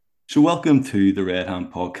So, welcome to the Red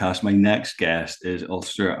Hand podcast. My next guest is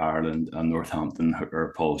Ulster, Ireland, and Northampton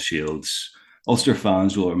hooker Paul Shields. Ulster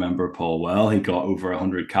fans will remember Paul well. He got over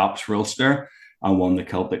 100 caps for Ulster and won the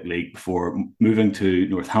Celtic League before moving to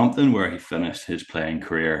Northampton, where he finished his playing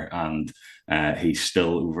career. And he's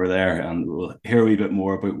still over there. And we'll hear a wee bit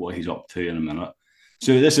more about what he's up to in a minute.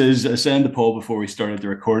 So, this is a send to Paul before we started to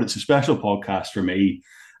record. It's a special podcast for me.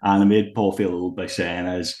 And I made Paul feel old by saying,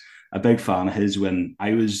 as a big fan of his when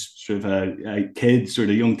I was sort of a kid, sort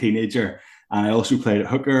of young teenager. And I also played at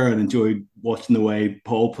hooker and enjoyed watching the way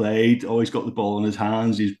Paul played. Always got the ball in his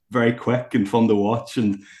hands. He's very quick and fun to watch.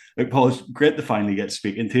 And like, Paul, it's great to finally get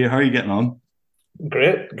speaking to you. How are you getting on?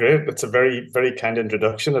 Great, great. It's a very, very kind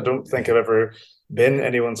introduction. I don't think I've ever been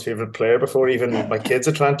anyone's favorite player before. Even my kids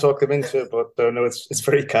are trying to talk them into it, but no, it's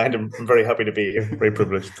very kind. I'm very happy to be here. Very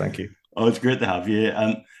privileged. Thank you. Oh, it's great to have you.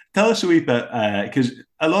 And tell us a wee bit, because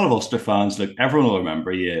a lot of Ulster fans, like everyone will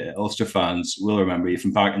remember you. Ulster fans will remember you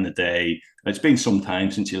from back in the day. It's been some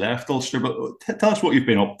time since you left Ulster, but tell us what you've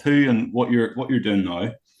been up to and what you're doing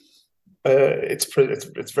now. It's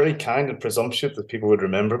very kind and presumptuous that people would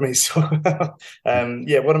remember me. So,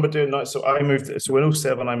 yeah, what am I doing now? So I moved. So in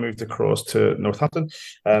 '07, I moved across to Northampton.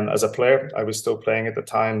 As a player, I was still playing at the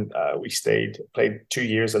time. Played 2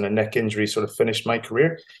 years, and a neck injury sort of finished my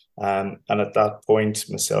career. And at that point,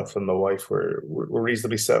 myself and my wife were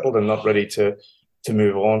reasonably settled and not ready to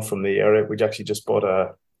move on from the area.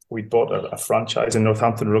 We bought a franchise in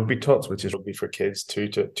Northampton Rugby Tots, which is rugby for kids two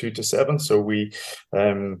to seven. So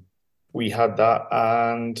we had that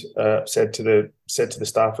and said to the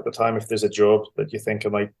staff at the time, if there's a job that you think I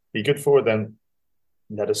might be good for, then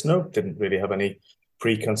let us know. Didn't really have any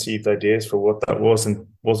preconceived ideas for what that was and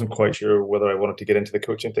wasn't quite sure whether I wanted to get into the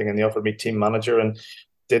coaching thing. And they offered me team manager and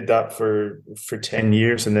did that for 10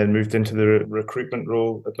 years and then moved into the recruitment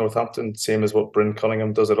role at Northampton, same as what Bryn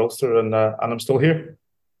Cunningham does at Ulster. And I'm still here.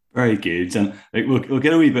 Very good. And like, we'll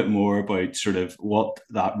get a wee bit more about sort of what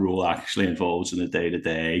that role actually involves in the day to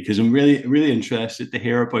day, because I'm really, really interested to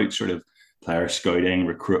hear about sort of player scouting,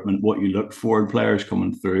 recruitment, what you look for in players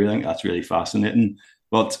coming through. I think that's really fascinating.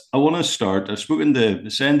 But I want to start. I've spoken to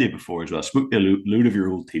Sandy before as well. I spoke to a load of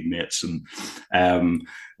your old teammates, and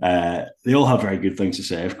they all have very good things to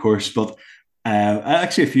say, of course. But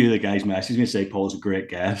actually, a few of the guys messaged me and say Paul's a great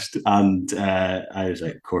guest, and I was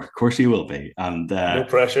like, of course he will be, and No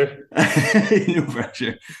pressure. no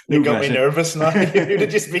pressure, You no got me pressure. nervous now. Who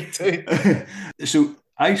did you speak to? So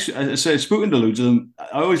I've spoken to loads of them.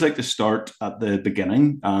 I always like to start at the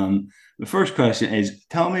beginning. The first question is,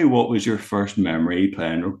 tell me what was your first memory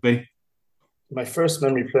playing rugby? My first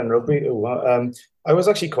memory playing rugby. Oh, wow. I was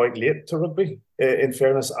actually quite late to rugby. In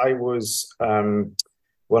fairness, I was when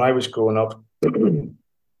I was growing up.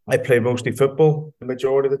 I played mostly football the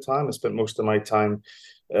majority of the time. I spent most of my time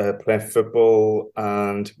playing football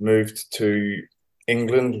and moved to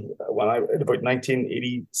England when I in about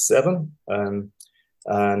 1987.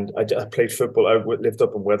 And I played football. I lived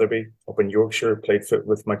up in Wetherby, up in Yorkshire. Played foot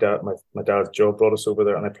with my dad. My dad's job brought us over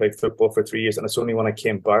there, and I played football for 3 years. And it's only when I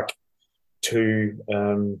came back to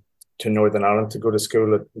Northern Ireland to go to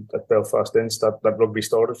school at Belfast Inns that rugby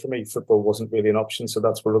started for me. Football wasn't really an option, so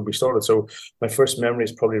that's where rugby started. So my first memory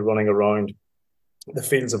is probably running around the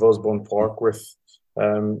fields of Osborne Park with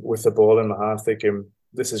the ball in my hand, thinking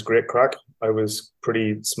this is great crack. I was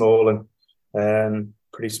pretty small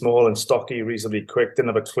and stocky, reasonably quick. Didn't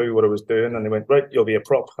have a clue what I was doing, and they went, right, you'll be a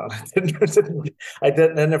prop. And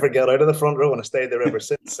I never got out of the front row, and I stayed there ever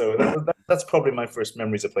since. So that's probably my first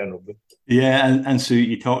memories of playing rugby. Yeah, and so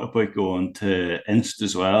you talked about going to Inst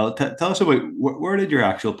as well. Tell us about where did your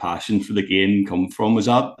actual passion for the game come from? Was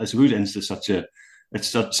that, I suppose, Inst is such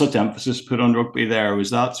emphasis put on rugby there. Was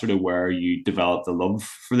that sort of where you developed a love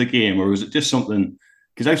for the game, or was it just something?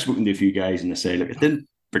 Because I've spoken to a few guys and they say, like, it didn't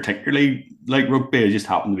particularly like rugby, I just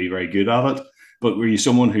happened to be very good at it. But were you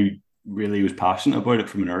someone who really was passionate about it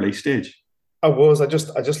from an early stage? I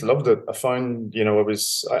just loved it. I found,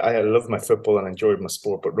 I loved my football and enjoyed my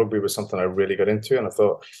sport, but rugby was something I really got into, and I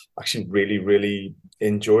thought actually really, really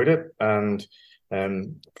enjoyed it and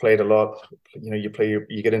played a lot. You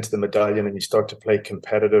get into the medallion and you start to play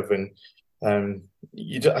competitive, and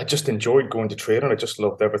I just enjoyed going to training. I just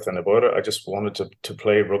loved everything about it. I just wanted to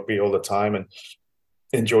play rugby all the time and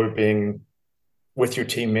enjoy being with your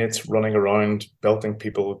teammates, running around, belting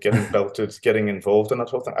people, getting belted, getting involved in that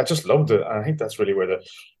whole thing. I just loved it. And I think that's really where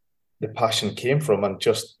the passion came from. And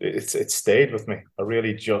just it stayed with me. I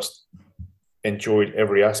really just enjoyed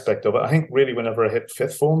every aspect of it. I think really whenever I hit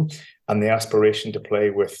fifth form and the aspiration to play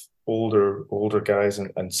with older guys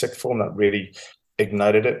and sixth form, that really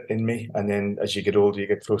ignited it in me. And then as you get older, you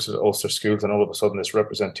get closer to Ulster schools, and all of a sudden this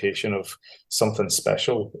representation of something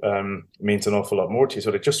special means an awful lot more to you.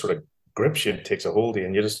 So it just sort of grips you and takes a hold of you,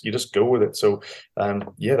 and you just go with it. So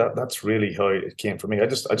yeah, that's really how it came for me. I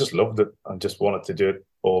just loved it and just wanted to do it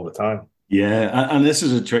all the time. Yeah, and this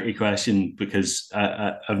is a tricky question because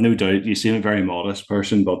I've no doubt you seem a very modest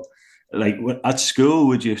person, but like at school,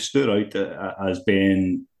 would you have stood out as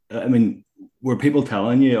being? I mean, were people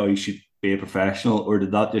telling you, "Oh, you should be a professional," or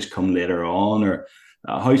did that just come later on? Or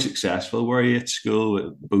how successful were you at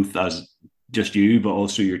school, both as just you, but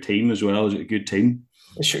also your team as well? Is it a good team?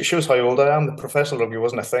 It shows how old I am. The professional rugby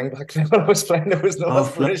wasn't a thing back then when I was playing. There was no Oh,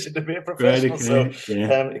 aspiration to be a right, professional. So okay,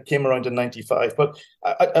 yeah. it came around in '95. But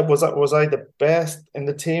was I the best in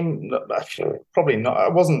the team? No, actually, probably not. I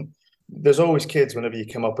wasn't. There's always kids whenever you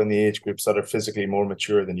come up in the age groups that are physically more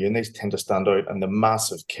mature than you, and they tend to stand out. And the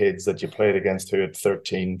massive kids that you played against who had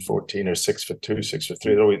 13, 14, or 6'2",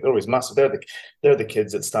 6'3", they're always massive. They're the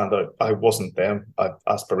kids that stand out. I wasn't them. I had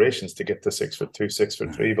aspirations to get to 6'2",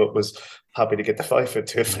 6'3", but was happy to get to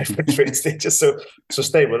 5'2", 5'3" in stages. So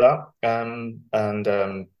stay with that.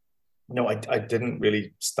 No, I didn't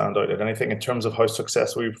really stand out at anything in terms of how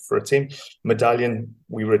successful we were for a team. Medallion,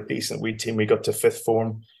 we were a decent wee team. We got to fifth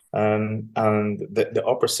form. And the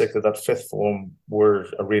upper sixth of that fifth form were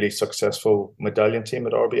a really successful medallion team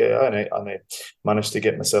at RBAI, and I managed to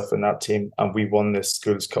get myself in that team, and we won the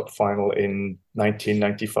Schools Cup final in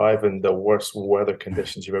 1995 in the worst weather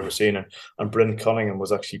conditions you've ever seen. And Bryn Cunningham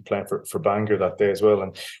was actually playing for Bangor that day as well,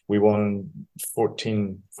 and we won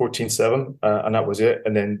 14-7, and that was it.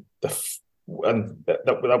 And then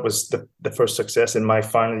that was the first success in my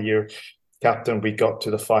final year captain. We got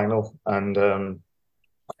to the final, and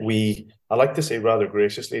I like to say rather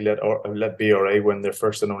graciously, let BRA win their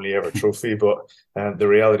first and only ever trophy, but the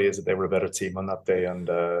reality is that they were a better team on that day. And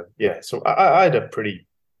yeah, so I had a pretty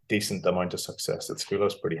decent amount of success at school. I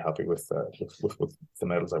was pretty happy with the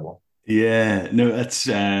medals I won. Yeah, no, it's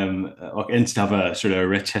Inns have a sort of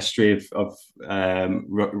rich history of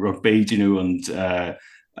rugby, and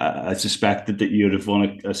I suspected that you would have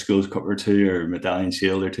won a Schools Cup or two or Medallion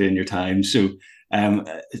Shield or two in your time. So,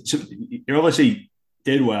 so you're obviously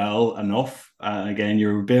did well enough. Again,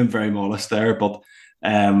 you're being very modest there, but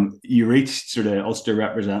you reached sort of Ulster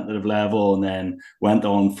representative level and then went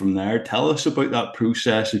on from there. Tell us about that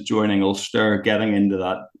process of joining Ulster, getting into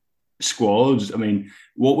that squads. I mean,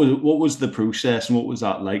 what was the process and what was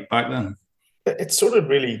that like back then? It sort of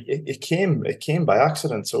really it came by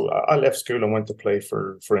accident. So I left school and went to play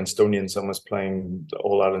for Instonians and was playing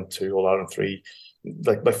All Ireland 2, All Ireland 3.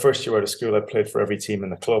 Like my first year out of school, I played for every team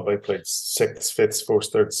in the club. I played sixths, fifths, fourths,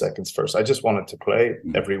 thirds, seconds, first. I just wanted to play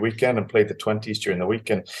every weekend and played the 20s during the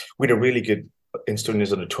weekend. We had a really good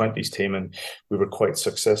Instonians under 20s team, and we were quite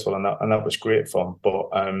successful, and that was great fun. But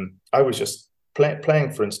I was just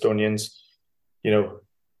playing for Instonians,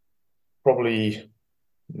 probably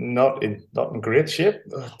not in great shape.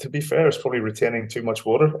 To be fair, it's probably retaining too much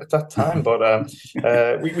water at that time. But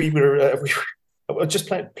we were just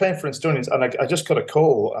playing for Instonians, and I just got a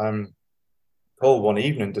call one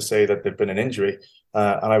evening to say that there'd been an injury,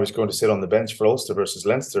 and I was going to sit on the bench for Ulster versus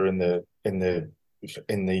Leinster in the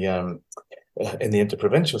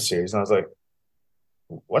interprovincial series, and I was like,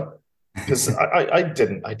 what? Because I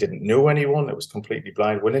didn't know anyone. It was completely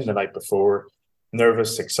blind. Went in the night before,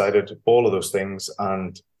 nervous, excited, all of those things,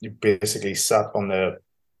 and you basically sat on the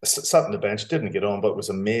bench, didn't get on, but it was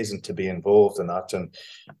amazing to be involved in that,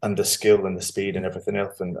 and the skill and the speed and everything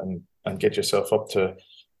else, and get yourself up to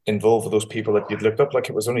involve with those people that you'd looked up. Like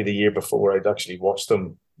it was only the year before I'd actually watched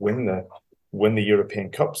them win the European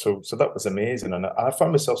Cup, so that was amazing, and I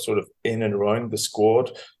found myself sort of in and around the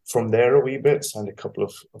squad from there a wee bit. Signed a couple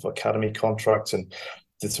of academy contracts and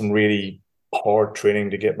did some really hard training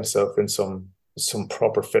to get myself in some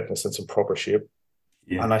proper fitness and some proper shape.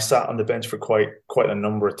 Yeah. And I sat on the bench for quite a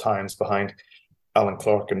number of times behind Alan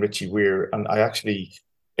Clark and Richie Weir. And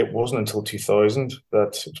it wasn't until 2000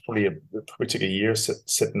 that it took a year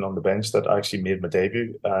sitting on the bench that I actually made my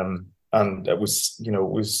debut. And it was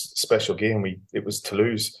a special game. It was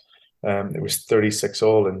Toulouse. It was 36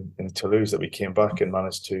 all in Toulouse that we came back and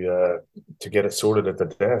managed to get it sorted at the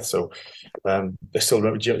death. So I still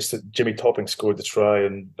remember Jimmy Topping scored the try,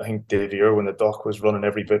 and I think Davy Irwin, the doc, was running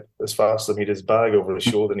every bit as fast as he had his bag over his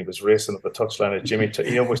shoulder, and he was racing up the touchline at Jimmy.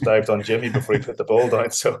 He almost dived on Jimmy before he put the ball down.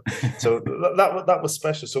 So that was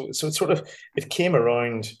special. So it came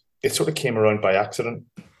around. It sort of came around by accident,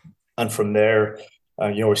 and from there,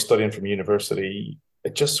 we're studying from university.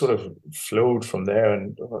 It just sort of flowed from there,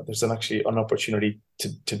 and there's actually an opportunity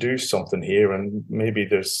to do something here, and maybe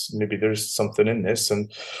there's something in this,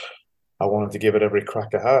 and I wanted to give it every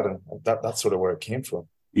crack I had, and that's sort of where it came from.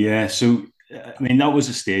 Yeah, so I mean that was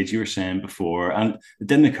a stage you were saying before, and it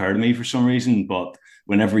didn't occur to me for some reason. But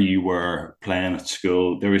whenever you were playing at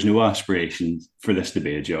school, there was no aspiration for this to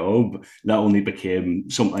be a job. That only became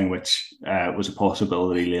something which was a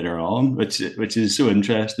possibility later on, which is so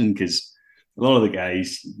interesting because a lot of the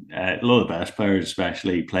guys, a lot of the best players,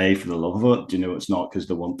 especially, play for the love of it. You know, it's not because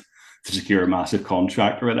they want to secure a massive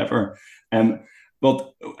contract or whatever. Um,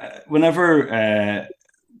 but whenever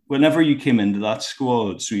you came into that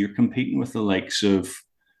squad, so you're competing with the likes of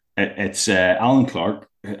it's Alan Clark,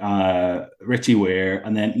 Richie Ware,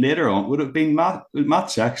 and then later on would it have been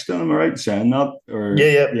Matt Sexton? Am I right in saying that? Or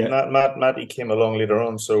Yeah, yeah, Matty came along later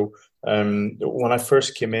on. So when I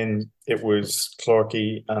first came in, it was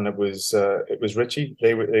Clarkey and it was Richie.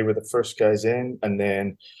 They were the first guys in, and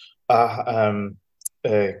then uh, um,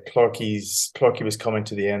 Clarkey was coming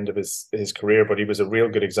to the end of his career, but he was a real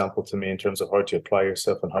good example to me in terms of how to apply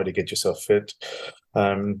yourself and how to get yourself fit,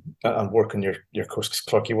 and work on your course. Because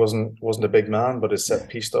Clarkey wasn't a big man, but his set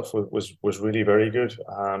piece stuff was really very good.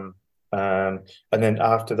 And then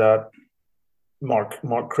after that, Mark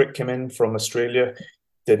Crick came in from Australia,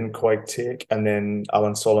 didn't quite take, and then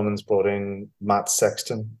Alan Solomons brought in Matt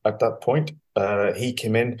Sexton at that point. He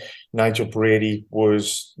came in. Nigel Brady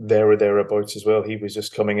was there or thereabouts as well. He was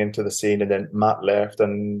just coming into the scene, and then Matt left,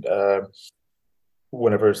 and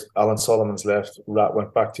whenever Alan Solomons left, Rat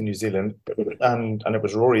went back to New Zealand, and it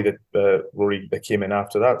was Rory that came in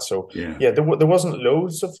after that. So yeah. yeah, there wasn't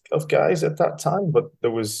loads of guys at that time, but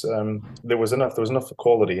there was enough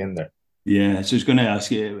quality in there. Yeah, so I was going to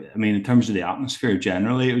ask you. I mean, in terms of the atmosphere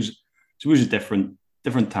generally, it was a different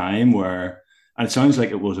time where, and it sounds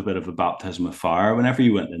like it was a bit of a baptism of fire. Whenever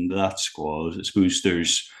you went into that squad, I suppose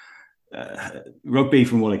there's rugby,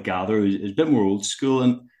 from what I gather, is a bit more old school.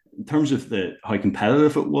 And in terms of the how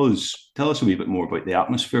competitive it was, tell us a wee bit more about the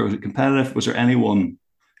atmosphere. Was it competitive? Was there anyone?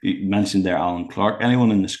 You mentioned there, Alan Clark.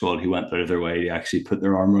 Anyone in the squad who went out of their way to actually put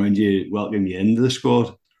their arm around you, welcome you into the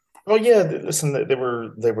squad? Oh yeah, listen, they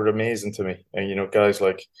were amazing to me, and guys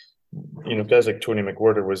like Tony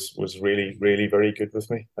McWhirter was really really very good with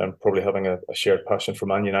me, and probably having a shared passion for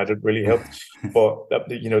Man United really helped. But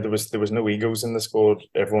there was no egos in the squad.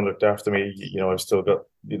 Everyone looked after me. I've still got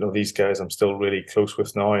these guys I'm still really close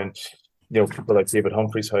with now, and people like David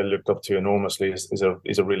Humphreys, who I looked up to enormously,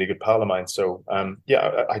 is a really good pal of mine. So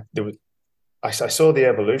yeah, I saw the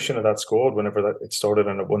evolution of that squad whenever it started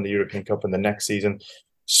and it won the European Cup, and the next season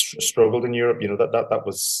struggled in Europe. That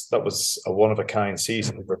was a one of a kind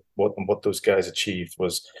season. What those guys achieved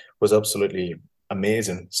was absolutely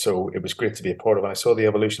amazing. So it was great to be a part of. And I saw the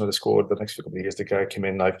evolution of the squad the next couple of years. The guy came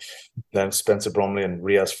in like then Spencer Bromley and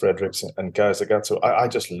Riaz Fredericks and guys like that. So I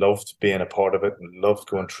just loved being a part of it and loved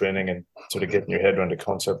going training and sort of getting your head around the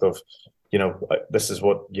concept of this is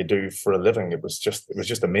what you do for a living. It was just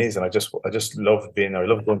amazing. I just loved being there. I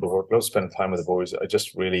loved going to work. I loved spending time with the boys.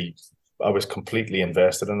 I was completely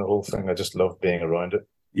invested in the whole thing. I just loved being around it.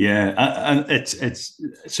 Yeah, and it's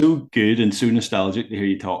so good and so nostalgic to hear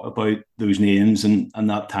you talk about those names and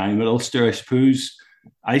that time at Ulster. I suppose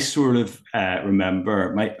I sort of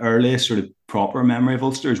remember my earliest sort of proper memory of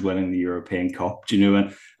Ulster is winning the European Cup. Do you know?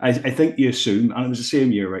 And I think you assume, and it was the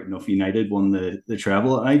same year, right enough. United won the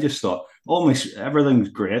treble, and I just thought almost everything's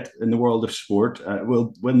great in the world of sport.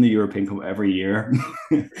 We'll win the European Cup every year.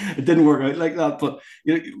 It didn't work out like that, but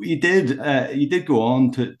you did go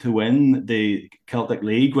on to win the Celtic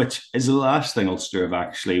League, which is the last thing Ulster have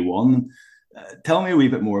actually won. Tell me a wee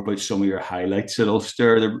bit more about some of your highlights at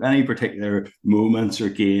Ulster. Are there any particular moments or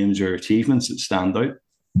games or achievements that stand out?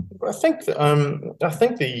 I think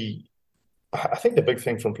the big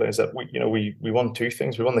thing from playing is that we won two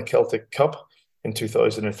things. We won the Celtic Cup in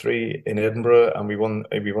 2003 in Edinburgh, and we won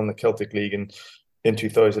the Celtic League in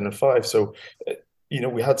 2005. So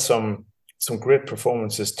we had some great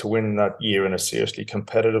performances to win that year in a seriously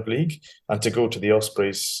competitive league, and to go to the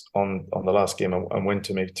Ospreys on the last game and win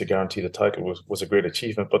to guarantee the title was a great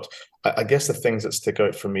achievement. But I guess the things that stick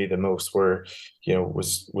out for me the most were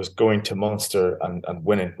was going to Munster and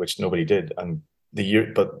winning, which nobody did, and the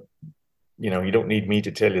year. But you don't need me to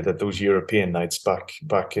tell you that those European nights back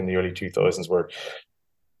in the early 2000s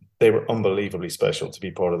they were unbelievably special to be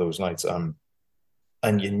part of those nights. And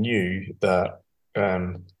you knew that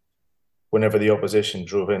whenever the opposition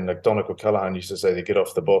drove in, like Donnacha O'Callaghan used to say, they get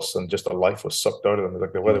off the bus and just a life was sucked out of them.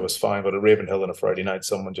 Like the weather was fine, but at Ravenhill on a Friday night,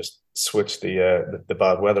 someone just switched the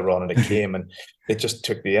bad weather on, and it came, and it just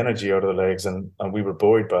took the energy out of the legs, and we were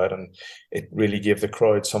buoyed by it, and it really gave the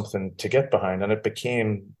crowd something to get behind, and it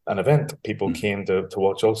became an event. People came to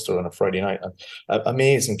watch Ulster on a Friday night, and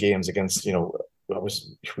amazing games against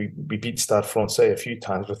we beat Stade Francais a few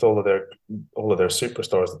times with all of their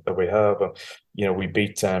superstars that we have. And, we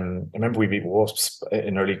beat I remember we beat Wasps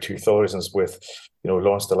in early 2000s with,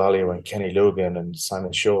 Lawrence Dallaglio and Kenny Logan and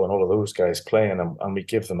Simon Shaw and all of those guys playing, and we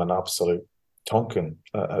give them an absolute tonkin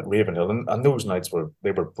at Ravenhill. And those nights were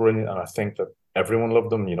brilliant, and I think that everyone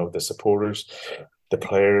loved them. The supporters, the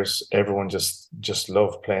players, everyone just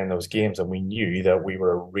loved playing those games, and we knew that we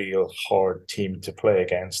were a real hard team to play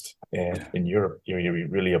against in Europe. You're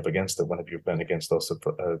really up against it whenever you've been against us.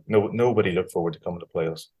 Nobody looked forward to coming to play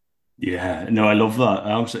us. Yeah, no, I love that.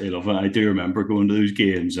 I absolutely love it. I do remember going to those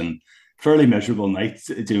games, and fairly miserable nights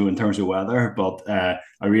to do in terms of weather, but a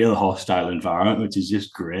real hostile environment, which is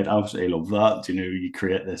just great. I absolutely love that. You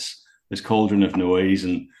create this cauldron of noise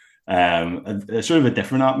and a sort of a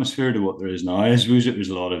different atmosphere to what there is now. I suppose it was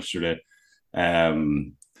a lot of sort of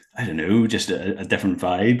I don't know, just a different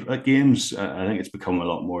vibe at games. I think it's become a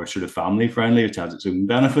lot more sort of family friendly, which has its own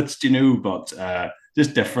benefits, but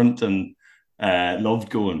just different, and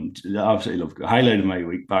loved going. Absolutely loved going. Highlight of my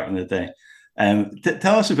week back in the day.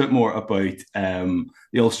 Tell us a bit more about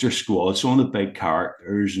the Ulster squad, some of the big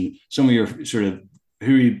characters, and some of your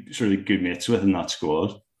who you sort of good mates with in that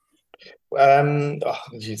squad.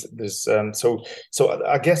 There's so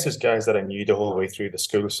I guess there's guys that I knew the whole way through the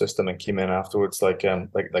school system and came in afterwards, like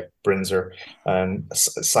Brinzer and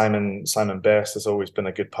Simon Best has always been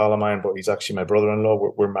a good pal of mine, but he's actually my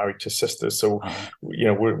brother-in-law. We're married to sisters, so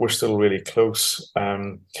we're still really close.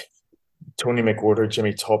 Tony McWhorter,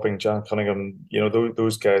 Jimmy Topping, John Cunningham,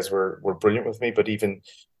 those guys were brilliant with me, but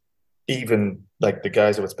even like the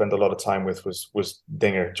guys I would spend a lot of time with was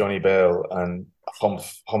Dinger, Johnny Bell, and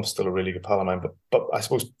Hump's still a really good pal of mine. But I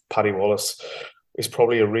suppose Paddy Wallace is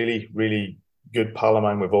probably a really, really good pal of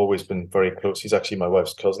mine. We've always been very close. He's actually my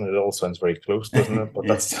wife's cousin. It all sounds very close, doesn't it? But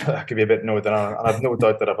that could be a bit northern. And I've no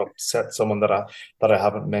doubt that I've upset someone that I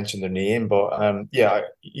haven't mentioned their name. But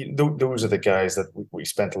those are the guys that we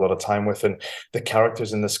spent a lot of time with, and the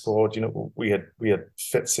characters in the squad. We had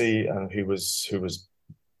Fitzy, and who was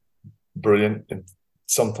brilliant, and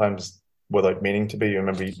sometimes without meaning to be. You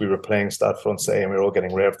remember we were playing Stade Francais and we were all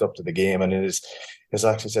getting revved up to the game, and it is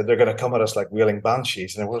actually said they're going to come at us like wailing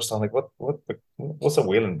banshees, and we're just like, what's a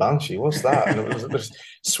wailing banshee? What's that? And it was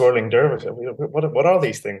swirling dervish. What are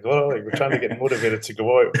these things? What are they? We're trying to get motivated to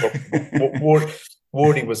go out. But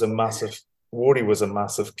Wardy was a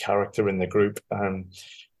massive character in the group, and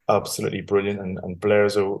absolutely brilliant. And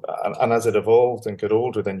Blairzo, and as it evolved and got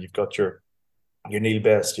older, then you've got your Neil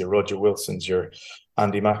Best, your Roger Wilsons, your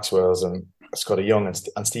Andy Maxwell's, and Scotty Young,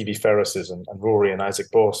 and Stevie Ferris's, and Rory and Isaac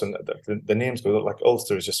Boss, and the names go like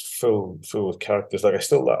Ulster is just full of characters. Like I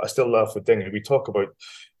still laugh with Dinger. We talk about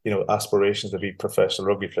aspirations to be professional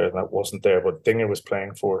rugby players, and that wasn't there. But Dinger was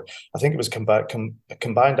playing for, I think it was a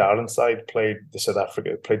combined Ireland side played the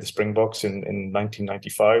Springboks in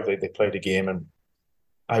 1995. They played a game, and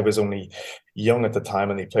I was only young at the time,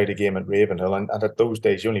 and they played a game at Ravenhill, and at those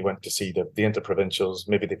days you only went to see the interprovincials.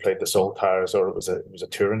 Maybe they played the Saltires, or it was a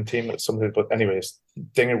touring team or something. But anyways,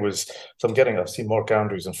 Dinger was. So I've seen Mark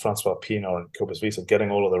Andrews and Francois Pienaar and Cobus Wiese. I'm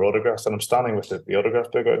getting all of their autographs, and I'm standing with the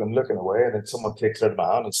autograph book out, and I'm looking away, and then someone takes it out of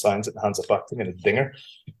my hand and signs it and hands it back to me, and it's Dinger.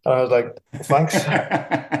 And I was like, thanks.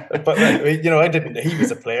 But I didn't. He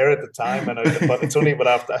was a player at the time, but it's only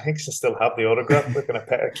after, I think, I still have the autograph book, and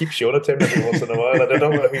I keep showing it to him every once in a while. I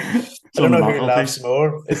don't know who laughs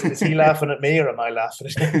more. Is he laughing at me, or am I laughing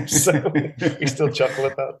at him? So we still chuckle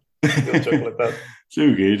at that.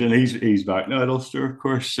 So good, and he's back now at Ulster, of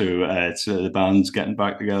course. So it's the band's getting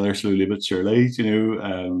back together slowly but surely.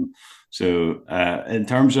 So in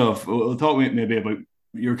terms of, we'll talk maybe about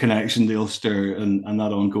your connection to Ulster and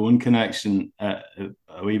that ongoing connection a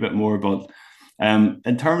wee bit more. But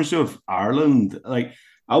in terms of Ireland, like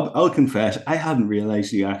I'll confess, I hadn't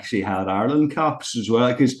realised you actually had Ireland caps as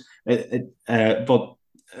well. Because but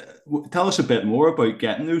tell us a bit more about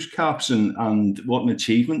getting those caps and what an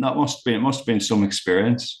achievement that must be. It must have been some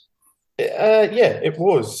experience. Yeah, it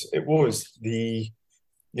was.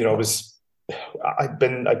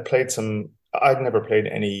 I'd never played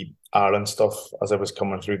any Ireland stuff as I was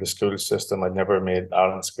coming through the school system. I'd never made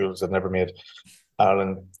Ireland schools. I'd never made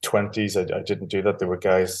Ireland 20s. I didn't do that. There were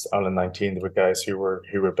guys, Ireland 19. There were guys who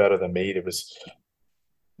were better than me. There was,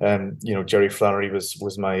 Jerry Flannery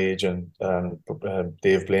was my age, and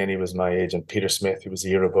Dave Blaney was my age, and Peter Smith, who was a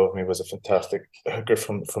year above me, was a fantastic hooker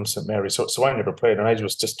from St Mary's. So I never played, and I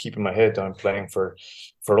was just keeping my head down playing for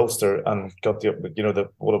Ulster, and got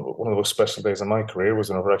one of the most special days of my career was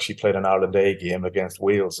whenever I actually played an Ireland A game against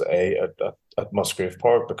Wales A at Musgrave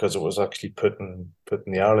Park, because it was actually putting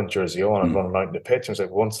the Ireland jersey on and running out in the pitch. And it's like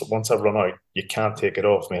once I've run out, you can't take it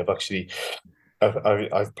off me. I've actually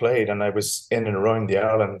I've played, and I was in and around the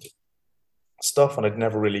Ireland stuff, and I'd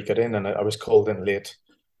never really got in, and I was called in late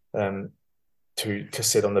um, to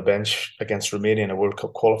sit on the bench against Romania in a World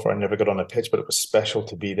Cup qualifier. I never got on a pitch, but it was special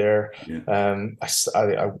to be there. Yeah.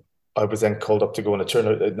 I was then called up to go on a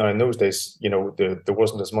tournament. Now in those days, there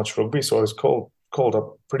wasn't as much rugby, so I was called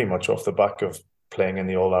up pretty much off the back of playing in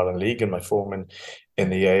the All Ireland League and my form in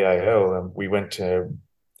the AIL. And we went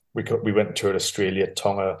and toured Australia,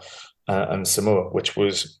 Tonga, and Samoa, which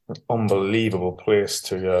was an unbelievable place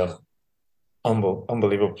to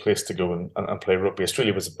unbelievable place to go and play rugby.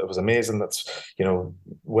 Australia was amazing. That's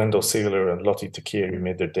Wendell Sealer and Lottie Takiri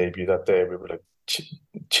made their debut that day. We were like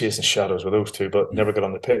chasing shadows with those two, but never got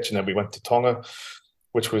on the pitch. And then we went to Tonga,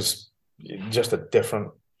 which was just a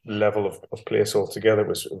different level of place altogether. It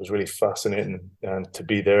was really fascinating and to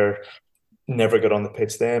be there. Never got on the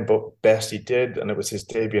pitch then, but best he did, and it was his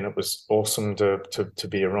debut, and it was awesome to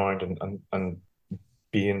be around and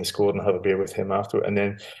be in the squad and have a beer with him after. And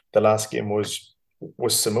then the last game was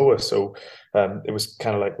Samoa, so it was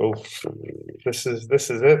kind of like, oh, this is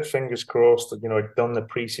it. Fingers crossed. I'd done the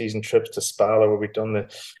preseason trips to Spala where we'd done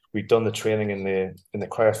the training in the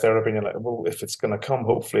cryotherapy, and you're like, well, if it's going to come,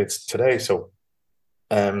 hopefully it's today. So,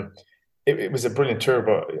 it was a brilliant tour,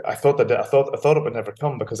 but I thought it would never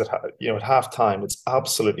come because at halftime it's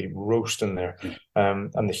absolutely roasting there,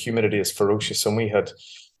 and the humidity is ferocious. And we had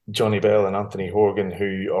Johnny Bell and Anthony Horgan,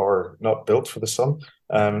 who are not built for the sun.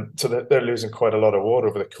 So they're losing quite a lot of water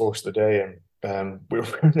over the course of the day. And we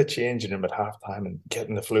were in the changing room at halftime and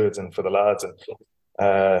getting the fluids in for the lads.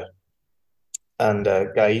 And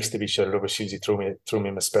Guy used to be shirted over shoes. He threw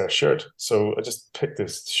me my spare shirt. So I just picked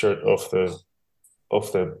this shirt off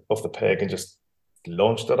the peg and just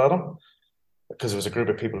launched it at him, because there was a group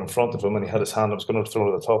of people in front of him and he had his hand. I was going to throw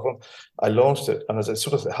it at the top of him. I launched it, and as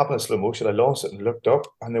it happened in slow motion, I launched it and looked up,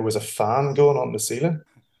 and there was a fan going on the ceiling.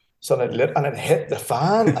 So it lit, and it hit the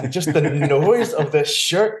fan, and just the noise of this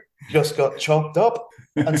shirt just got chopped up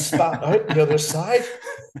and spat out the other side.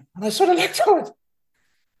 And I sort of looked at it.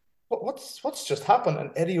 What's just happened?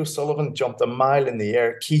 And Eddie O'Sullivan jumped a mile in the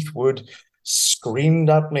air. Keith Wood screamed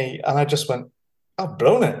at me, and I just went, I've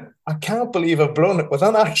blown it. I can't believe I've blown it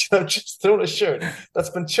without actually. I've just thrown a shirt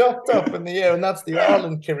that's been chopped up in the air, and that's the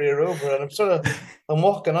Ireland career over. And I'm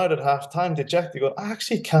walking out at halftime dejected, going, I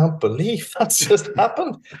actually can't believe that's just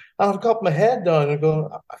happened. And I've got my head down and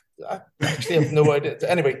going, I actually have no idea.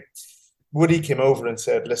 Anyway, Woody came over and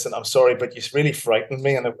said, "Listen, I'm sorry, but you really frightened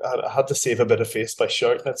me, and I had to save a bit of face by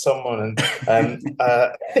shouting at someone." And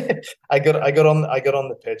I got on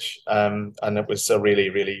the pitch, and it was a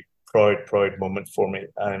really, really proud moment for me.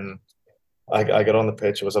 I got on the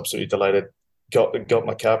pitch. I was absolutely delighted. Got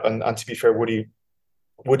my cap, and to be fair, Woody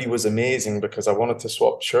was amazing, because I wanted to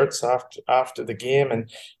swap shirts after the game, and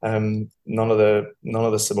none of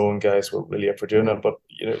the Samoan guys were really up for doing it. But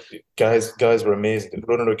guys were amazing.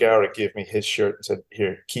 Ronan O'Gara gave me his shirt and said,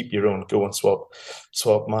 "Here, keep your own. Go and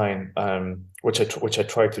swap mine." Which I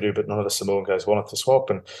tried to do, but none of the Samoan guys wanted to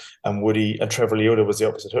swap. And Woody and Trevor Leota was the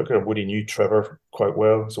opposite hooker, and Woody knew Trevor quite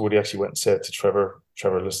well. So Woody actually went and said to Trevor,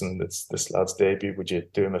 "Listen, it's this lad's debut. Would you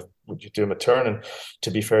do him a turn?" And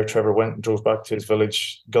to be fair, Trevor went and drove back to his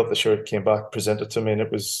village, got the shirt, came back, presented it to me, and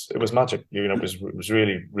it was magic. It was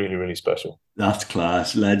really, really, really special. That's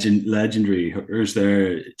class. Legendary hookers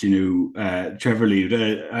there. Trevor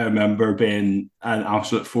Leota, I remember being an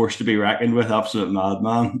absolute force to be reckoned with, absolute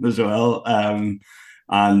madman as well.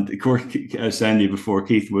 And of course, I was saying to you before,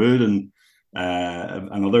 Keith Wood, and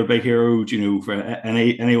another big hero, for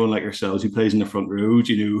anyone like yourselves who plays in the front row,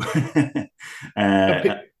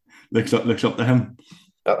 looks up to him.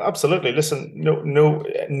 Absolutely. Listen,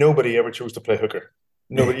 nobody ever chose to play hooker.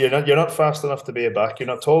 Nobody. You're not fast enough to be a back. You're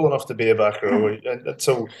not tall enough to be a back row. And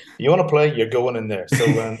so you want to play, you're going in there.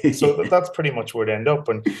 So that's pretty much where it end up.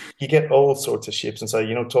 And you get all sorts of shapes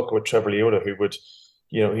inside. Talk about Trevor Leota, who would,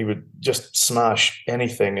 he would just smash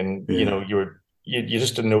anything, and you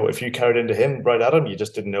just didn't know if you carried into him right at him. You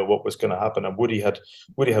just didn't know what was going to happen. And Woody had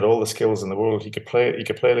all the skills in the world. He could play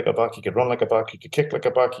like a back. He could run like a back. He could kick like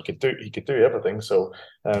a back. He could do everything. So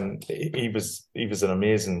he was an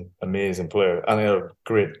amazing player, and a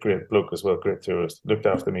great bloke as well. Great tourist. Looked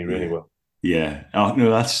after me really well. Yeah. Oh no,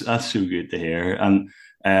 that's so good to hear. And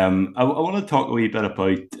I want to talk a wee bit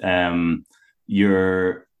about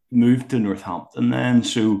your move to Northampton then.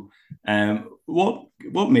 So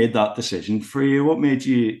what made that decision for you? What made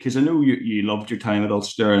you? Because I know you loved your time at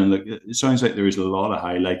Ulster, and it sounds like there was a lot of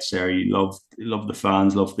highlights there. You loved the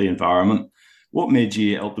fans, loved the environment. What made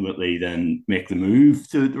you ultimately then make the move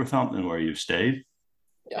to Northampton, where you've stayed?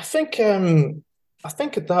 I think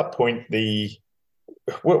at that point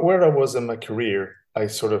where I was in my career, I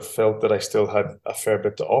sort of felt that I still had a fair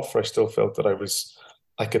bit to offer. I still felt that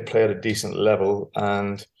I could play at a decent level.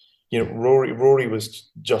 And, Rory was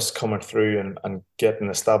just coming through and getting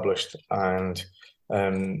established. And,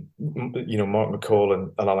 Mark McCall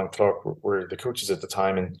and Alan Clark were the coaches at the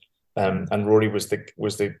time. And Rory was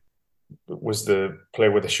the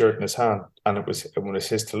player with the shirt in his hand, and it was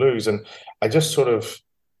his to lose. And I just sort of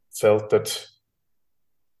felt that,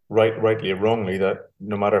 rightly or wrongly, that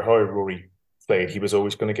no matter how Rory played, he was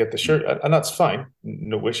always going to get the shirt, and that's fine,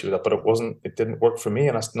 no issue with that. But it didn't work for me,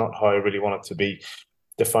 and that's not how I really wanted to be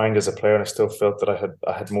defined as a player. And I still felt that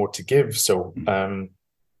I had more to give. So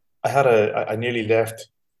I nearly left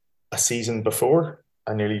a season before.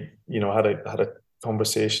 I nearly, had a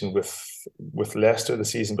conversation with Leicester the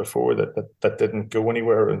season before that didn't go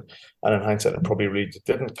anywhere, and in hindsight, it probably really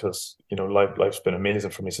didn't, because life's been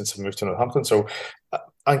amazing for me since I moved to Northampton. So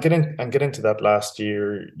I get into that last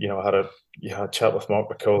year. I had a chat with Mark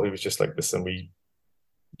McCall. He was just like, "Listen,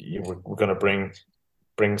 we're going to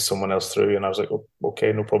bring someone else through," and I was like, "Oh,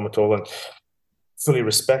 okay, no problem at all," and fully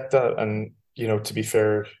respect that. And to be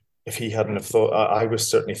fair, if he hadn't have thought, I was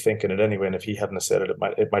certainly thinking it anyway, and if he hadn't have said it, it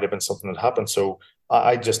might have been something that happened. So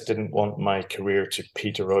I just didn't want my career to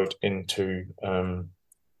peter out into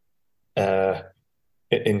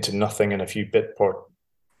nothing and a few bit part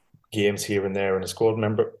games here and there in a squad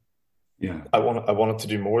member. Yeah, I wanted to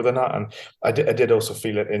do more than that, and I did also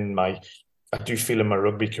feel it I do feel in my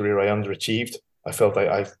rugby career I underachieved. I felt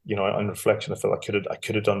on reflection, I felt I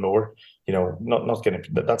could have done more. Not getting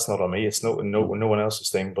that's not on me. It's no one else's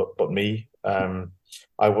thing, but me.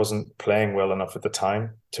 I wasn't playing well enough at the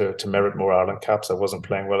time to merit more Ireland caps. I wasn't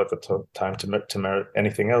playing well at the time to merit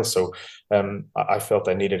anything else. So I felt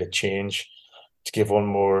I needed a change, to give one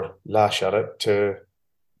more lash at it,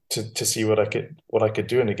 to see what I could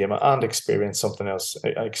do in the game and experience something else.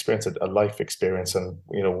 I experienced a life experience, and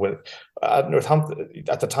at Northampton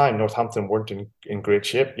at the time, Northampton weren't in great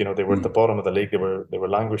shape. They were at the bottom of the league. They were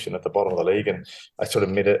languishing at the bottom of the league, and I sort of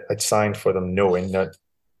I'd signed for them knowing that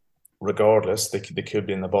regardless they could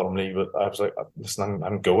be in the bottom league. But I was like, listen,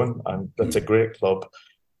 I'm going, and that's a great club.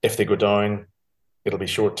 If they go down, it'll be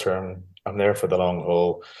short term. I'm there for the long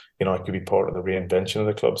haul. I could be part of the reinvention of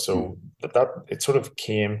the club. So that it sort of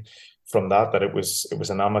came from that it was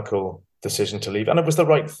an amicable decision to leave, and it was the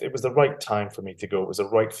right time for me to go. It was the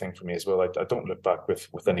right thing for me as well. I don't look back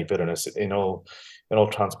with any bitterness. In all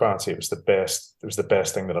transparency, it was the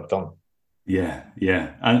best thing that I've done. yeah,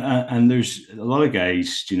 yeah. And there's a lot of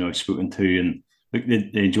guys, I've spoken to, and look,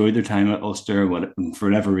 they enjoyed their time at Ulster, but for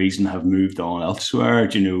whatever reason have moved on elsewhere.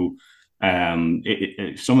 Some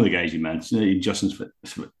of the guys you mentioned, Justin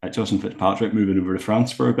Fitzpatrick moving over to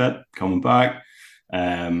France for a bit, coming back.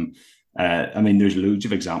 There's loads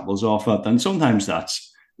of examples of it, and sometimes that's.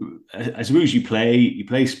 I suppose you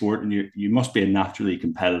play sport, and you must be a naturally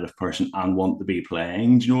competitive person and want to be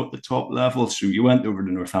playing, at the top level. So you went over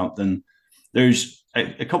to Northampton. There's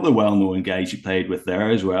a couple of well-known guys you played with there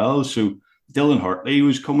as well. So Dylan Hartley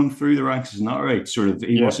was coming through the ranks, isn't that right? Sort of,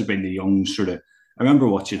 he must have been the young sort of. I remember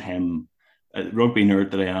watching him, rugby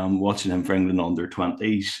nerd that I am, watching him for England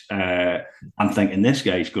under-20s, and thinking this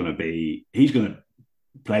guy's going to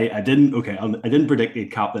play. I didn't predict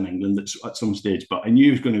he'd captain England at some stage, but I knew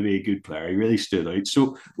he was going to be a good player. He really stood out.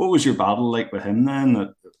 So what was your battle like with him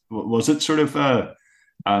then? Was it sort of a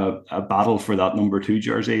battle for that number 2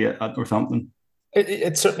 jersey at Northampton?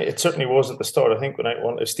 It certainly was at the start. I think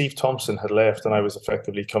when Steve Thompson had left, and I was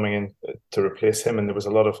effectively coming in to replace him, and there was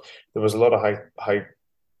a lot of high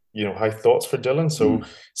thoughts for Dylan.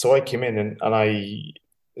 So I came in, and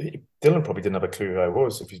Dylan probably didn't have a clue who I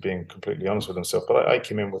was, if he's being completely honest with himself. But I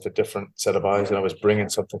came in with a different set of eyes, and I was bringing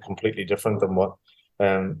something completely different than what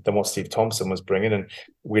Steve Thompson was bringing. And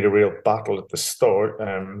we had a real battle at the start.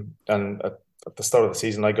 And at the start of the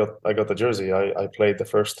season, I got the jersey. I played the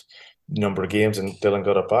first number of games, and Dylan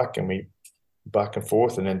got it back, and we back and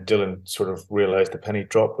forth. And then Dylan sort of realized the penny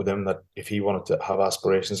dropped with him, that if he wanted to have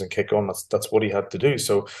aspirations and kick on, that's what he had to do.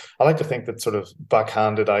 So I like to think that sort of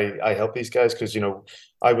backhanded, I helped these guys, because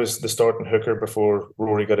I was the starting hooker before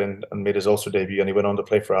Rory got in and made his Ulster debut, and he went on to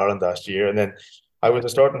play for Ireland last year. And then I was a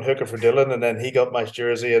starting hooker for Dylan, and then he got my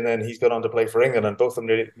jersey, and then he's gone on to play for England. And both of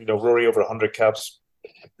them, Rory over 100 caps,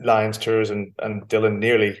 Lions tours, and Dylan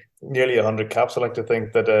nearly 100 caps. I like to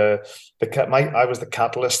think that I was the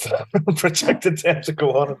catalyst projected them to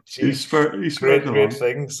go on and achieve great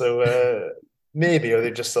things. So maybe, or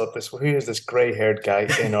they just thought, who is this grey-haired guy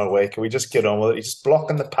in our way? Can we just get on with it? He's just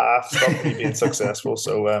blocking the path, stop me being successful.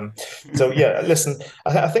 So yeah, listen,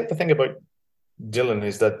 I think the thing about Dylan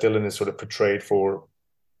is that Dylan is sort of portrayed for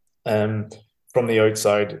from the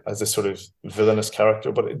outside as this sort of villainous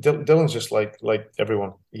character, but Dylan's just like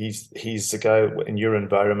everyone. He's the guy in your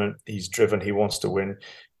environment. He's driven. He wants to win.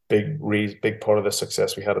 Big part of the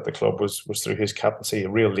success we had at the club was through his captaincy. A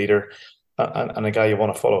real leader, and a guy you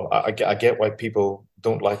want to follow. I get why people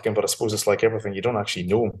don't like him, but I suppose it's like everything. You don't actually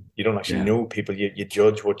know him. You don't actually know people. You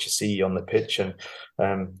judge what you see on the pitch, and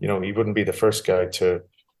he wouldn't be the first guy to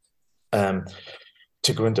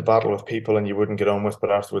go into battle with people and you wouldn't get on with, but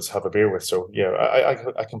afterwards have a beer with. So yeah,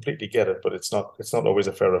 I completely get it, but it's not always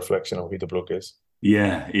a fair reflection of who the bloke is.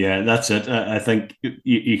 Yeah, that's it. I think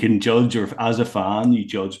you can judge, or as a fan, you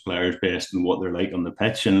judge players based on what they're like on the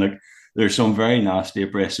pitch, and like there's some very nasty,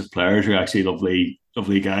 abrasive players who are actually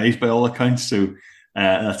lovely guys by all accounts. So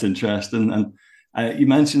that's interesting. And you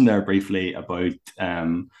mentioned there briefly about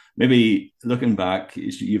maybe looking back,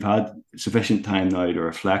 you've had sufficient time now to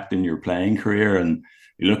reflect on your playing career, and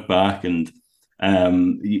you look back and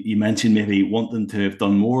you mentioned maybe wanting to have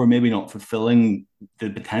done more, maybe not fulfilling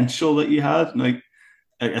the potential that you had. Like,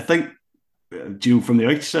 I think, from the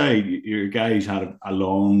outside, your guys had a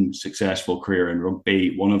long, successful career in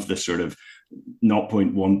rugby, one of the sort of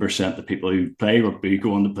 0.1% of people who play rugby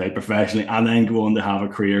go on to play professionally and then go on to have a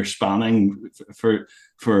career spanning for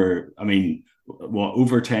I mean, what,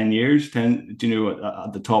 over 10 years, at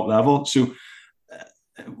the top level. So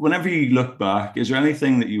whenever you look back, is there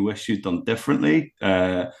anything that you wish you'd done differently?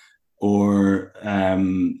 What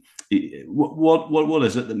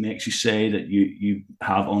is it that makes you say that you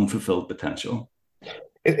have unfulfilled potential?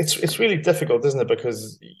 It's really difficult, isn't it?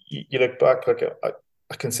 Because you look back, like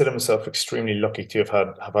I consider myself extremely lucky to have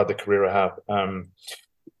had the career I have.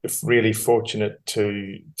 Really fortunate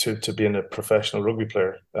to be in a professional rugby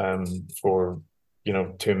player for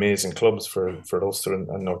two amazing clubs for Ulster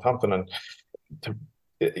and Northampton, and I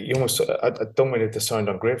don't mean it to sound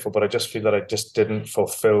ungrateful, but I just feel that I just didn't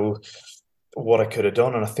fulfill what I could have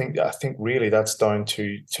done, and I think really that's down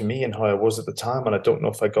to me and how I was at the time, and I don't know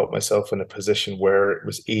if I got myself in a position where it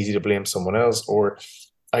was easy to blame someone else, or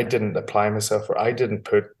I didn't apply myself, or I didn't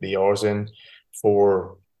put the hours in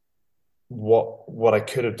for what I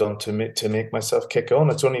could have done to make myself kick on.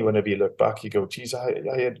 It's only whenever you look back, you go, geez, I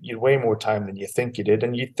had way more time than you think you did.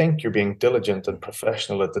 And you think you're being diligent and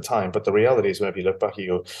professional at the time. But the reality is, whenever you look back, you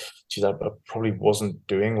go, geez, I probably wasn't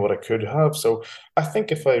doing what I could have. So I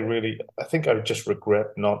think I just regret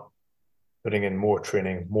not putting in more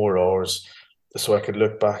training, more hours, so I could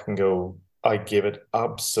look back and go, I gave it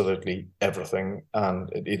absolutely everything,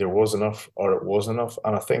 and it either was enough or it wasn't enough.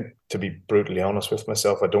 And I think, to be brutally honest with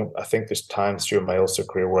myself, I think there's times through my Ulster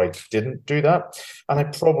career where I didn't do that, and I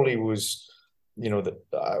probably was,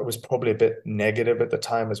 I was probably a bit negative at the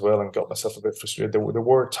time as well, and got myself a bit frustrated. There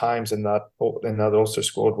were times in that Ulster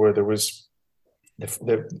squad where there was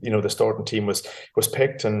the starting team was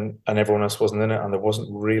picked and everyone else wasn't in it, and there wasn't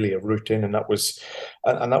really a route in, and that was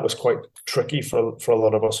quite tricky for a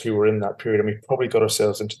lot of us who were in that period, and we probably got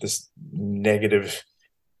ourselves into this negative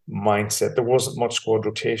mindset. There wasn't much squad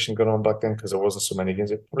rotation going on back then because there wasn't so many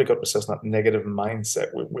games. It probably got ourselves in that negative mindset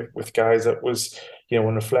with guys that was, in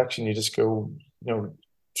reflection, you just go,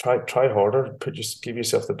 try harder, just give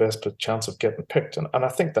yourself the best chance of getting picked, and I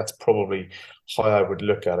think that's probably how I would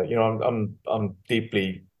look at it. I'm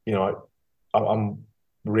deeply, I'm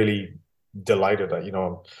really delighted that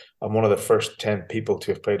I'm one of the first 10 people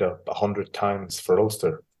to have played 100 times for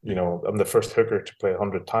Ulster. I'm the first hooker to play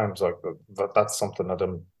 100 times. Like that's something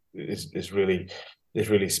that is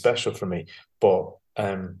really special for me. But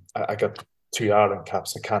I got 2 Ireland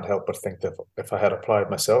caps. I can't help but think that if I had applied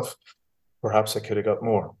myself, perhaps I could have got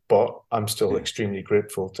more, but I'm still extremely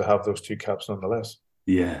grateful to have those 2 caps nonetheless.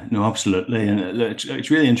 Yeah, no, absolutely. And it's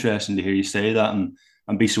really interesting to hear you say that and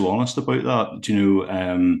be so honest about that,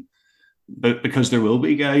 but because there will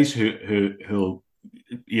be guys who'll,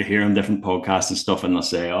 you hear on different podcasts and stuff, and they'll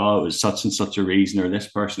say, oh, it was such and such a reason, or this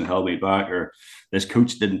person held me back, or this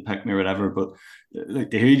coach didn't pick me, or whatever. But like,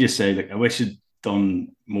 to hear you just say, I wish I'd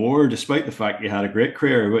done more, despite the fact you had a great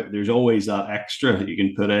career, but there's always that extra that you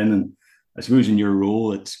can put in. And I suppose in your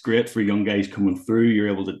role, it's great for young guys coming through. You're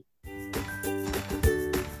able to.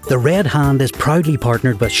 The Red Hand is proudly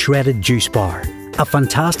partnered with Shredded Juice Bar, a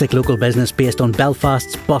fantastic local business based on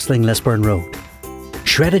Belfast's bustling Lisburn Road.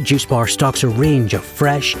 Shredded Juice Bar stocks a range of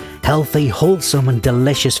fresh, healthy, wholesome and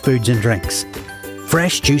delicious foods and drinks.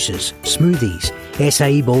 Fresh juices, smoothies,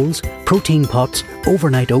 acai bowls, protein pots,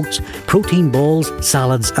 overnight oats, protein balls,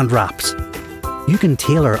 salads and wraps. You can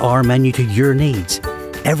tailor our menu to your needs.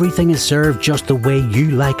 Everything is served just the way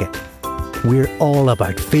you like it. We're all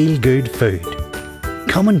about feel-good food.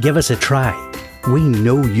 Come and give us a try. We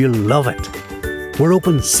know you'll love it. We're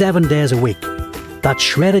open 7 days a week. That's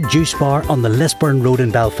Shredded Juice Bar on the Lisburn Road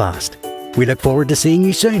in Belfast. We look forward to seeing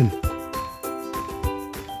you soon.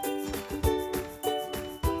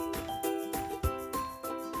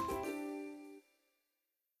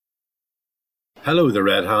 Hello the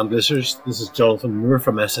Red Hand listeners, this is Jonathan Moore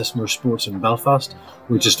from SS Moore Sports in Belfast.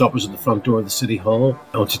 We're just opposite the front door of the City Hall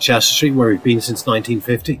onto Chester Street, where we've been since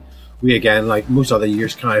 1950. We again, like most other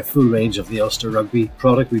years, carry a full range of the Ulster Rugby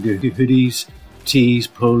product. We do hoodies, tees,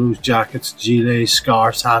 polos, jackets, gilets,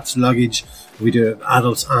 scarves, hats, luggage. We do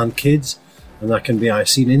adults and kids, and that can be either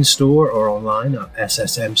seen in store or online at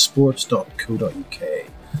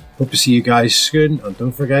ssmsports.co.uk. Hope to see you guys soon, and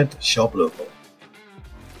don't forget, shop local.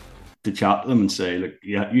 To chat to them and say, look,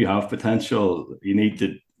 yeah, you have potential. You need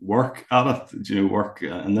to work at it. Work,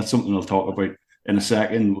 and that's something I'll talk about in a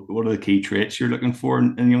second. What are the key traits you're looking for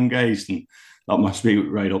in young guys? And that must be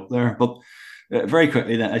right up there. But very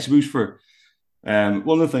quickly, then, I suppose for one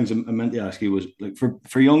of the things I meant to ask you was, like,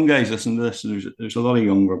 for young guys listening to this, and there's a lot of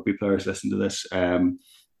young rugby players listening to this.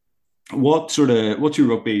 What's your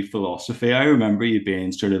rugby philosophy? I remember you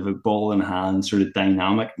being sort of a ball in hand, sort of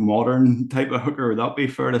dynamic, modern type of hooker. Would that be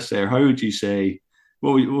fair to say? Or how would you say?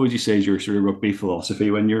 What would you say is your sort of rugby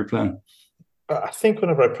philosophy when you were playing? I think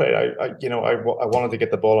whenever I played, I wanted to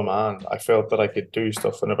get the ball in my hand. I felt that I could do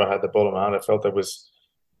stuff whenever I had the ball in my hand. I felt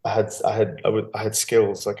I had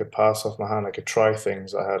skills. I could pass off my hand. I could try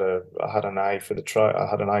things. I had an eye for the try. I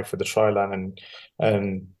had an eye for the try line,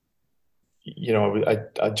 and I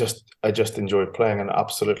just enjoyed playing and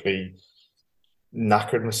absolutely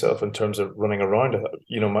knackered myself in terms of running around.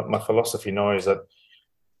 My philosophy now is that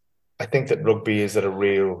I think that rugby is at a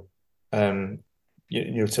real,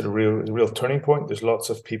 it's at a real turning point. There's lots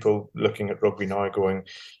of people looking at rugby now going,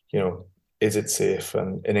 is it safe?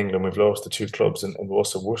 And in England, we've lost the two clubs in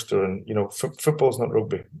Worcester, and football's not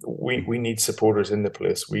rugby. We need supporters in the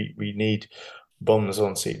place. We need bums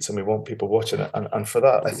on seats, and we want people watching it. And for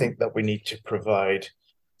that, I think that we need to provide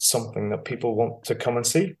something that people want to come and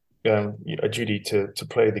see. A duty to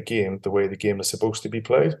play the game the way the game is supposed to be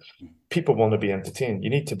played. People want to be entertained. You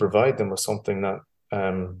need to provide them with something that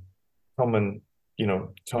come.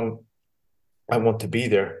 I want to be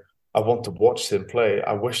there. I want to watch them play.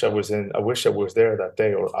 I wish I was there that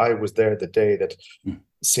day, or I was there the day that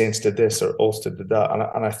Saints did this or Ulster did that.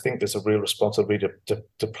 And I think there's a real responsibility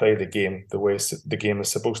to play the game the way the game is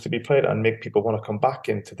supposed to be played, and make people want to come back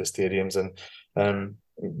into the stadiums. And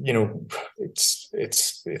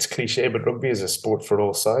it's cliche, but rugby is a sport for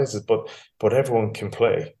all sizes. But everyone can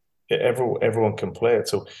play. Everyone can play it.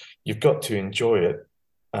 So you've got to enjoy it,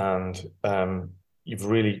 and you've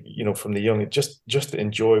really, from the young, just to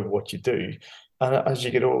enjoy what you do. And as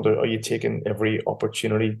you get older, are you taking every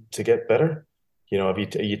opportunity to get better? Are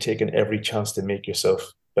you taking every chance to make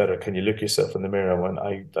yourself better? Can you look yourself in the mirror when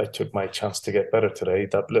I took my chance to get better today,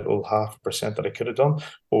 that little 0.5% that I could have done?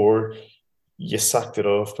 Or you sacked it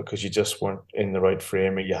off because you just weren't in the right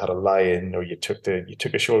frame, or you had a lie-in, or you took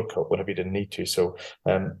a shortcut whenever you didn't need to. So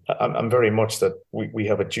I'm very much that we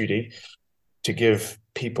have a duty to give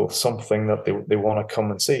people something that they want to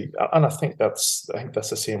come and see. And I think that's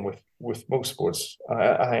the same with most sports.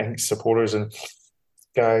 I think supporters, and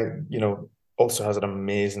Guy, also has an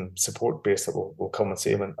amazing support base that will come and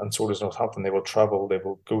see him, and so does Northampton. They will travel, they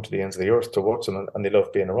will go to the ends of the earth to watch them, and they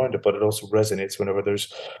love being around it. But it also resonates whenever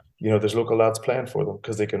there's local lads playing for them,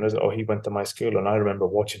 because they can visit. Oh, he went to my school, and I remember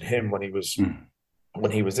watching him when he was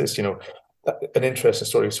this. An interesting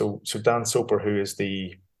story. So Dan Soper, who is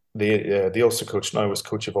the Ulster coach now, was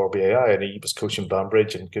coach of RBAI, and he was coaching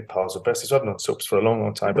Banbridge and good pals with Bessie. So I've known Soaps for a long,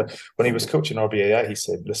 long time. But when he was coaching RBAI, he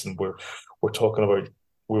said, "Listen, we're talking about,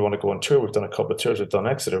 we want to go on tour. We've done a couple of tours. We've done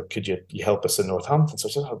Exeter. Could you help us in Northampton?" So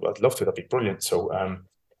I said, "I'd love to. That'd be brilliant." So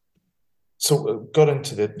got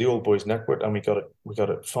into the old boys network, and we got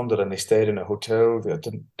it funded, and they stayed in a hotel. They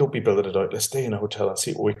didn't, "Don't be building it out. Let's stay in a hotel and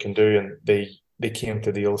see what we can do." And they came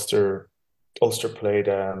to the Ulster. Ulster played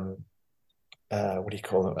what do you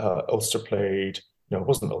call them? Ulster played. No, it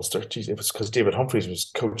wasn't Ulster. Geez, it was because David Humphreys was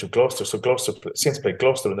coach of Gloucester. So Saints played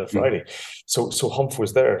Gloucester on the Friday. So Humph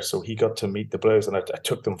was there. So he got to meet the players, and I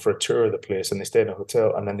took them for a tour of the place, and they stayed in a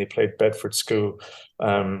hotel, and then they played Bedford School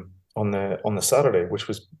on the Saturday, which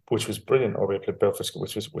was brilliant. Or we played Bedford School,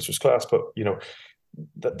 which was class. But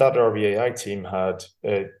that RBAI team had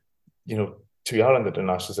two Ireland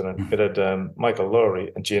internationals in it. It had Michael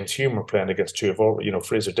Lowry and James Hume were playing against two of our,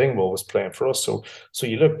 Fraser Dingwall was playing for us. So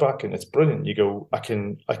you look back and it's brilliant. You go, I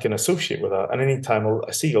can associate with that. And anytime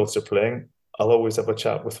I see Ulster playing, I'll always have a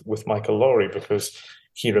chat with Michael Lowry, because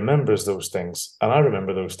he remembers those things, and I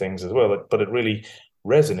remember those things as well. But it really,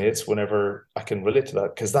 resonates whenever I can relate to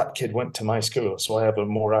that, because that kid went to my school, so I have a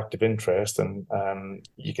more active interest, and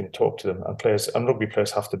you can talk to them. And rugby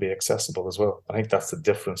players have to be accessible as well. I think that's the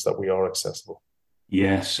difference, that we are accessible.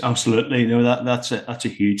 Yes, absolutely. No, that's a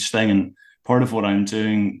huge thing, and part of what I'm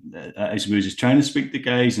doing, I suppose, is trying to speak to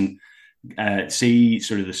guys and see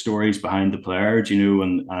sort of the stories behind the players,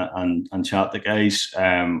 and chat to guys.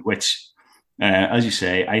 Which, as you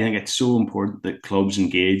say, I think it's so important that clubs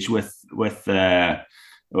engage with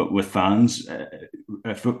fans.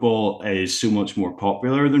 Football is so much more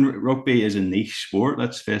popular than rugby. Is a niche sport.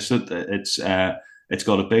 Let's face it. It's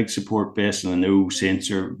got a big support base, and I know Saints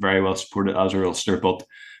are very well supported, as are Ulster. But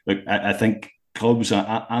look, I think clubs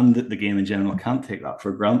and the game in general can't take that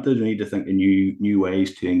for granted. We need to think of new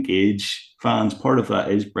ways to engage fans. Part of that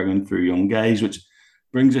is bringing through young guys, which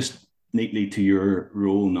brings us neatly to your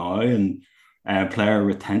role now and player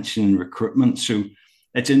retention and recruitment. So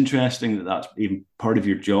it's interesting that that's even part of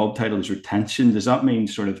your job title is retention. Does that mean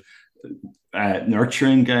sort of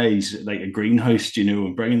nurturing guys like a greenhouse,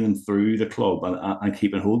 and bringing them through the club and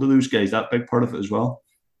keeping hold of those guys? That big part of it as well.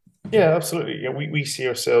 Yeah, absolutely. Yeah, we see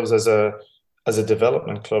ourselves as a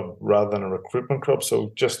development club rather than a recruitment club.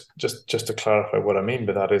 So just to clarify, what I mean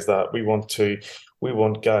by that is that we want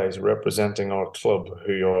guys representing our club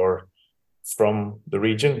who are from the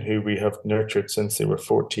region, who we have nurtured since they were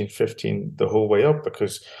 14, 15, the whole way up,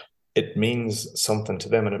 because it means something to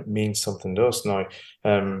them and it means something to us. Now,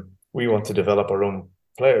 we want to develop our own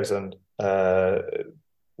players, and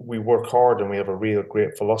we work hard, and we have a real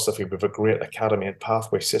great philosophy. We have a great academy and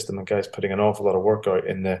pathway system, and guys putting an awful lot of work out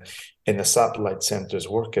in the satellite centres,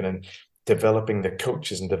 working and developing the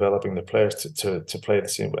coaches and developing the players to play the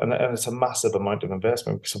same. And it's a massive amount of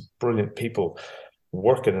investment. Some brilliant people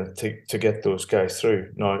working to get those guys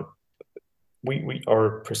through. Now,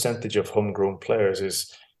 our percentage of homegrown players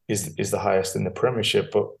is the highest in the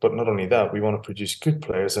Premiership, but not only that, we want to produce good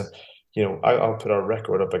players. And I'll put our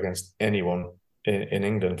record up against anyone in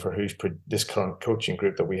England for this current coaching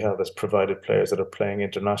group that we have that's provided players that are playing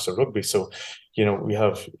international rugby. So, we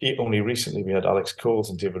have only recently we had Alex Coles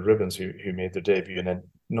and David Ribbons who made their debut, and then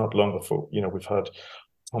not long before, we've had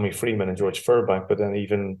Tommy Freeman and George Furbank, but then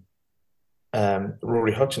even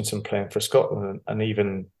Rory Hutchinson playing for Scotland, and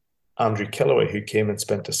even Andrew Kellaway, who came and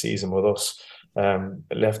spent a season with us,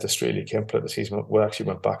 left Australia, came play the season. We actually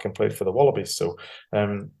went back and played for the Wallabies. So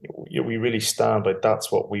we really stand by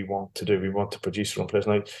that's what we want to do. We want to produce our own players.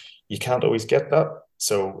 Now, you can't always get that.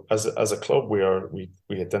 So as a club, we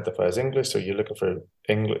identify as English. So you're looking for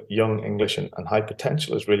young English and high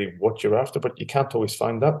potential is really what you're after, but you can't always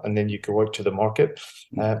find that. And then you go out to the market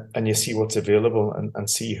and you see what's available and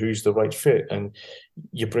see who's the right fit. And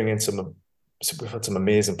you bring in we've had some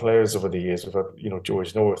amazing players over the years. We've had,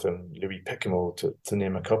 George North and Louis Pickamo to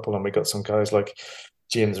name a couple. And we got some guys like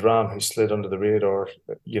James Ram, who slid under the radar,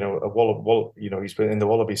 he's been in the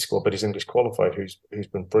Wallaby squad, but he's English qualified, who's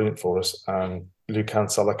been brilliant for us. And Lucan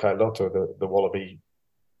Salakai Lotto, the Wallaby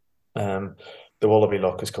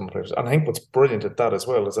lock has come players. And I think what's brilliant at that as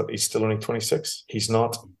well is that he's still only 26. He's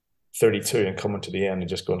not 32 and coming to the end and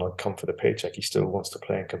just going like come for the paycheck. He still wants to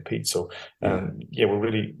play and compete. So we have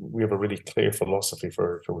a really clear philosophy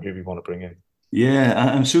for who we want to bring in.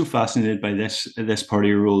 Yeah, I'm so fascinated by this part of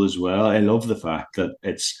your role as well. I love the fact that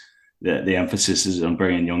it's the emphasis is on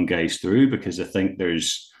bringing young guys through, because I think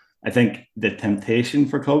the temptation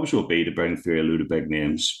for clubs will be to bring through a load of big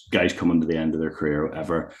names, guys coming to the end of their career or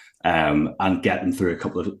whatever, and get them through a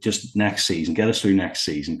couple of just next season, get us through next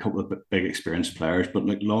season, a couple of big experienced players. But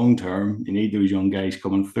like long term, you need those young guys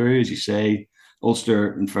coming through, as you say.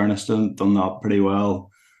 Ulster, in fairness, done that pretty well.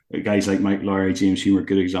 Guys like Mike Lowry, James Hume are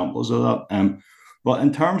good examples of that. But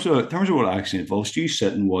in terms of what actually involves, do you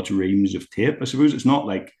sit and watch reams of tape? I suppose it's not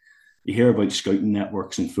like you hear about scouting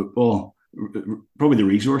networks in football. Probably the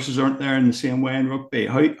resources aren't there in the same way in rugby.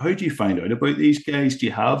 How do you find out about these guys?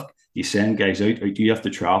 Do you send guys out? Or do you have to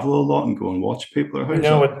travel a lot and go and watch people? Or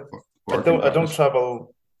I don't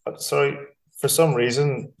travel. Sorry, for some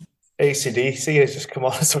reason, AC/DC has just come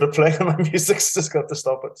on and sort of playing, and my music's just got to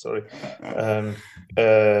stop it. Sorry.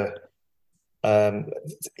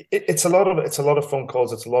 It's a lot of phone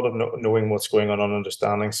calls. It's a lot of knowing what's going on and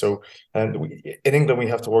understanding. So, in England, we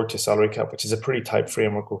have to work to salary cap, which is a pretty tight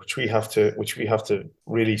framework, which we have to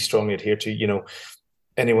really strongly adhere to.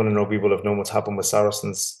 Anyone in rugby will have known what's happened with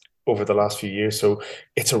Saracens over the last few years. So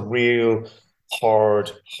it's a real hard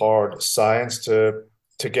science to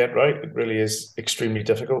get right. It really is extremely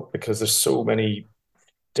difficult because there's so many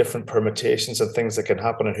different permutations and things that can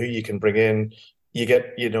happen and who you can bring in. You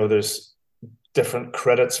get, there's different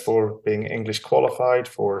credits for being English qualified,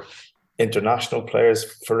 for international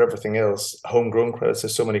players, for everything else, homegrown credits.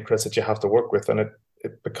 There's so many credits that you have to work with, and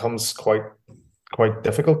it becomes quite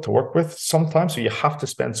difficult to work with sometimes. So you have to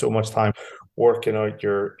spend so much time working out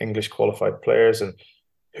your English qualified players and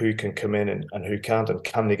who can come in and who can't, and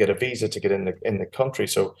can they get a visa to get in the country.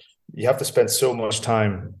 So you have to spend so much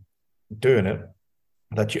time doing it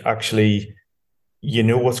that you actually, you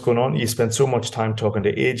know what's going on. You spend so much time talking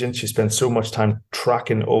to agents, you spend so much time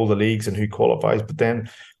tracking all the leagues and who qualifies, but then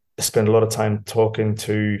spend a lot of time talking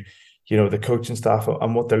to, you know, the coaching staff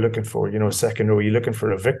and what they're looking for. You know, second row, are you looking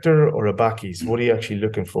for a Victor or a Backies? What are you actually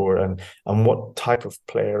looking for? And what type of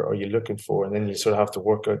player are you looking for? And then you sort of have to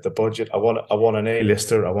work out the budget. I want an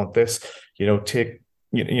A-lister. I want this. You know, take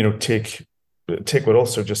what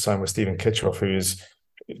Ulster just signed with Stephen Kitcheff, who's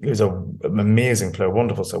an amazing player,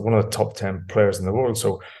 wonderful, so one of the top 10 players in the world.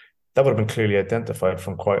 So that would have been clearly identified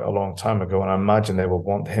from quite a long time ago. And I imagine they will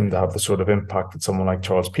want him to have the sort of impact that someone like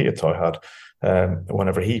Charles Piatoy had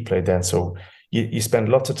whenever he played then. So you spend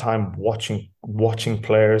lots of time watching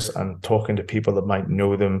players and talking to people that might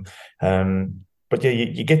know them. But yeah,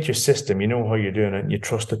 you get your system, you know how you're doing it, and you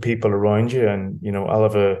trust the people around you. And, you know, I'll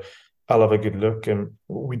have a good look. And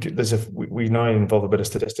we now involve a bit of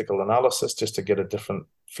statistical analysis just to get a different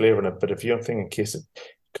flavour and a bit of viewing thing in case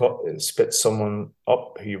it spits someone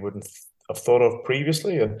up who you wouldn't have thought of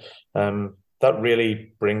previously. And that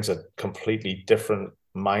really brings a completely different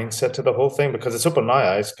mindset to the whole thing, because it's opened my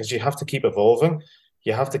eyes, because you have to keep evolving,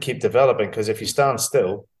 you have to keep developing, because if you stand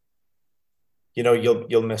still, you know,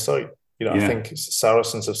 you'll miss out. You know, yeah. I think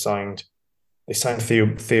Saracens they signed Theo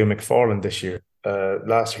McFarland this year.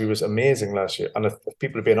 Last year, he was amazing last year, and if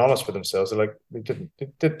people are being honest with themselves, they're like,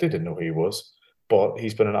 they didn't know who he was, but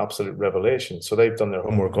he's been an absolute revelation. So they've done their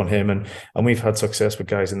homework on him, and we've had success with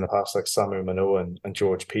guys in the past like Samu Manoa and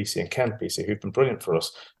George Peacey and Ken Peacey, who've been brilliant for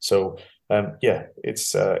us. So yeah,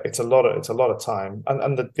 it's a lot of time,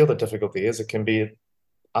 and the other difficulty is it can be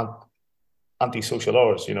anti-social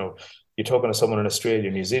hours. You know, you're talking to someone in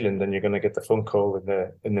Australia, New Zealand, and you're going to get the phone call in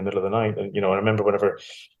the middle of the night. And, you know, I remember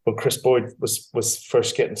when Chris Boyd was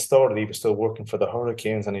first getting started, he was still working for the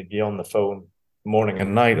Hurricanes, and he'd be on the phone morning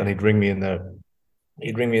and night, and he'd ring me in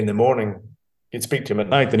the morning. He'd speak to him at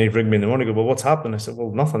night, then he'd ring me in the morning and go, well, what's happened? I said, well,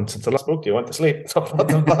 nothing. Since I last spoke to you, I went to sleep. So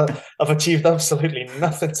I've achieved absolutely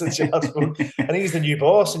nothing since you last spoke. And he's the new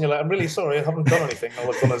boss, and you're like, I'm really sorry, I haven't done anything.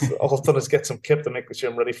 All I've done is get some kip to make sure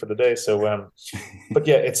I'm ready for the day. So, but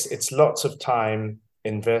yeah, it's lots of time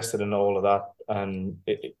invested in all of that, and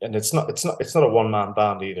it's not a one-man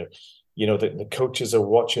band either. You know, the coaches are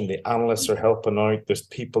watching, the analysts are helping out. There's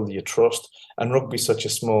people you trust, and rugby's such a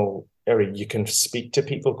small area. You can speak to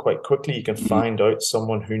people quite quickly. You can find out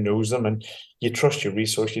someone who knows them, and you trust your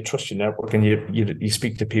resource, you trust your network, and you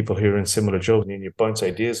speak to people who are in similar jobs, and you bounce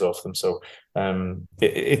ideas off them. So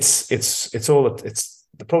it's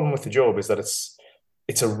the problem with the job is that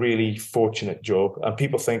it's a really fortunate job, and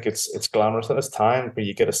people think it's glamorous, and it's time where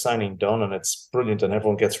you get a signing done and it's brilliant and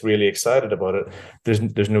everyone gets really excited about it.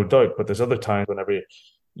 There's no doubt, but there's other times whenever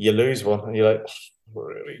you lose one and you're like,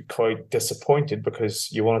 really quite disappointed because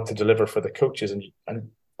you wanted to deliver for the coaches and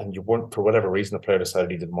you weren't, for whatever reason, the player decided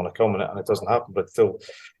he didn't want to come, and it doesn't happen. But still,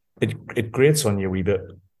 it grates on you a wee bit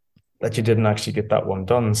that you didn't actually get that one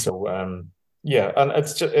done. So yeah, and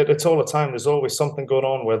it's all the time. There's always something going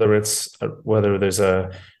on, whether there's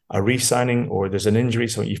a re-signing or there's an injury.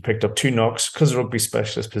 So you've picked up 2 knocks because rugby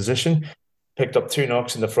specialist position. Picked up 2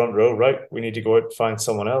 knocks in the front row. Right, we need to go out and find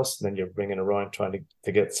someone else. And then you're ringing around trying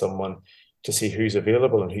to get someone to see who's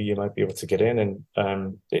available and who you might be able to get in.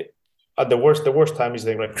 And at the worst time is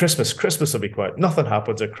right, Christmas will be quiet. Nothing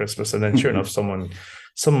happens at Christmas, and then sure enough,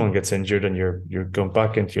 someone gets injured, and you're going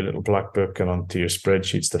back into your little black book and onto your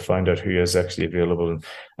spreadsheets to find out who is actually available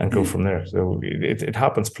and go from there. So it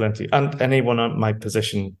happens plenty. And anyone on my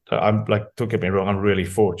position, I'm like, don't get me wrong, I'm really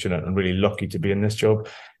fortunate and really lucky to be in this job.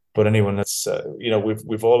 But anyone that's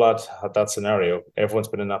we've all had that scenario. Everyone's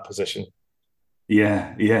been in that position.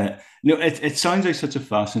 Yeah. No, it sounds like such a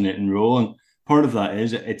fascinating role, and part of that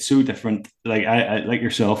is it's so different. Like I like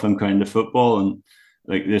yourself, I'm kind of football, and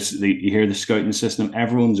like this, you hear the scouting system.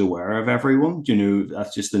 Everyone's aware of everyone. You know,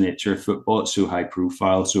 that's just the nature of football. It's so high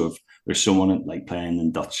profile. So if there's someone like playing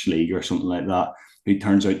in Dutch league or something like that who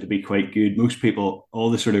turns out to be quite good, most people, all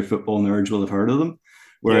the sort of football nerds, will have heard of them.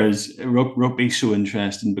 Whereas rugby's so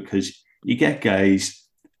interesting because you get guys.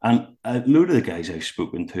 And a load of the guys I've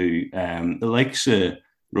spoken to, the likes of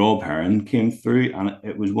Rob Heron came through, and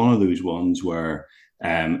it was one of those ones where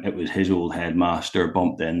it was his old headmaster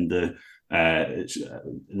bumped into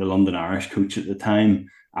the London Irish coach at the time,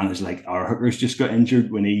 and it's like, our hooker's just got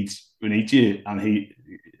injured, we need you. And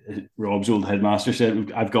Rob's old headmaster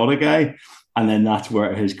said, "I've got a guy," and then that's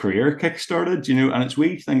where his career kick-started. And it's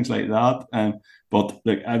wee things like that. But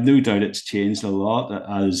look, I've no doubt it's changed a lot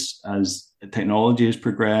as technology has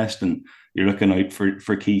progressed, and you're looking out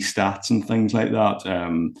for key stats and things like that.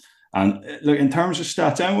 And look, in terms of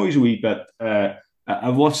stats, I'm always a wee bit.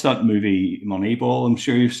 I've watched that movie Moneyball. I'm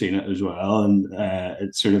sure you've seen it as well, and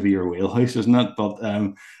it's sort of your wheelhouse, isn't it? But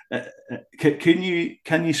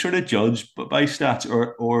can you sort of judge by stats,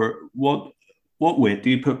 or what weight do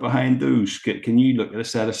you put behind those? Can you look at a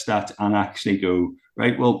set of stats and actually go,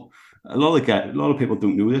 right? Well, a lot of people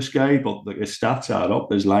don't know this guy, but like his stats add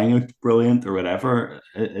up. His line out brilliant or whatever.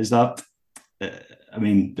 Is that? I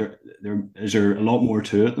mean, is there a lot more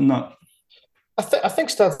to it than that? I think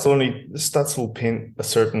stats will paint a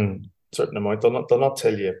certain amount. They'll not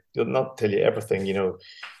tell you everything.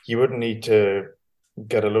 You wouldn't need to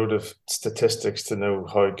get a load of statistics to know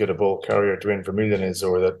how good a ball carrier Dwayne Vermeulen is,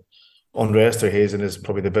 or that Andre Esterhuizen is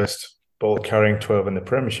probably the best ball carrying 12 in the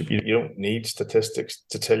Premiership. You don't need statistics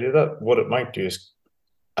to tell you that. What it might do is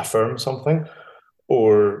affirm something,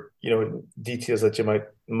 or details that you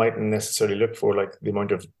mightn't necessarily look for, like the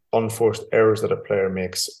amount of unforced errors that a player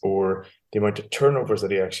makes, or the amount of turnovers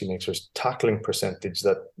that he actually makes, or his tackling percentage.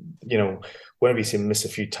 That whenever you see him miss a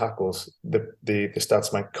few tackles, the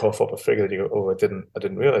stats might cough up a figure that you go, oh, I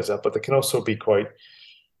didn't realize that. But they can also be quite,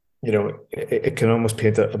 it can almost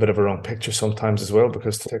paint a bit of a wrong picture sometimes as well,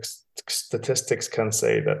 because statistics can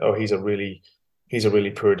say that, oh, he's a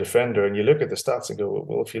really poor defender, and you look at the stats and go,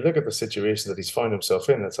 well, if you look at the situation that he's found himself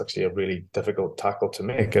in, it's actually a really difficult tackle to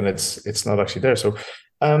make, and it's not actually there. So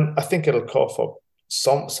I think it'll cough up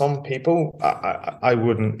some people. I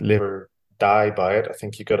wouldn't live or die by it. I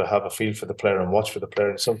think you got to have a feel for the player and watch for the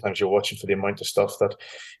player, and sometimes you're watching for the amount of stuff that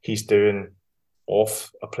he's doing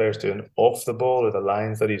off the ball, or the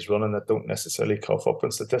lines that he's running that don't necessarily cough up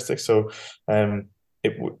in statistics. So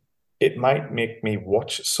it might make me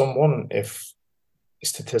watch someone if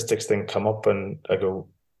statistics then come up and I go,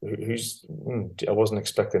 I wasn't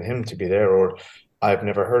expecting him to be there, or I've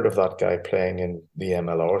never heard of that guy playing in the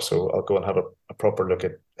MLR, so I'll go and have a proper look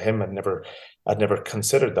at him. I'd never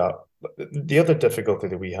considered that. The other difficulty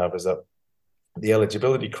that we have is that the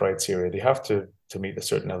eligibility criteria, they have to meet a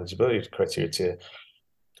certain eligibility criteria to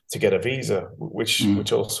get a visa,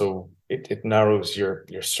 which also it narrows your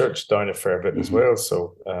search down a fair bit as well.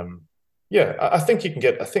 So yeah, I think you can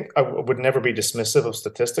get. I think I would never be dismissive of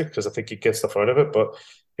statistics, because I think you get stuff out of it, but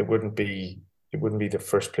it wouldn't be the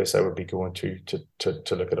first place I would be going to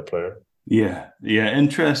look at a player. Yeah,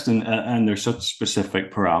 interesting. And there's such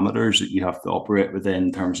specific parameters that you have to operate within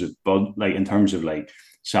in terms of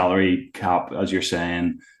salary cap, as you're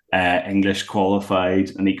saying, English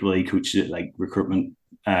qualified, and equally coaches like recruitment.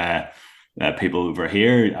 People over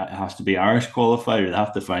here, it has to be Irish qualified, or they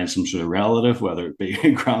have to find some sort of relative, whether it be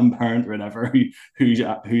a grandparent or whatever, who's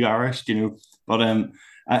Irish, But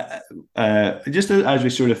just as we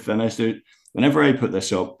sort of finished, whenever I put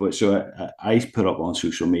this up, I put up on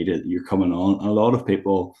social media that you're coming on. A lot of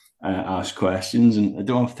people ask questions, and I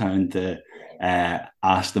don't have time to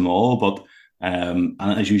ask them all. But and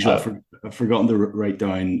as usual, I've forgotten to write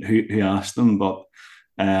down who asked them, but.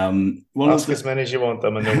 Ask as many as you want.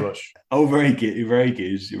 I'm in no rush. Oh, very good, very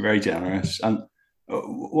good. You're very generous. And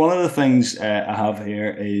one of the things I have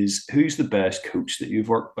here is, who's the best coach that you've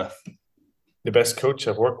worked with? The best coach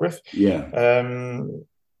I've worked with? Yeah.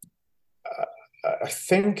 I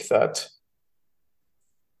think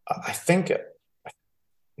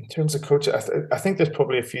in terms of coach, I think there's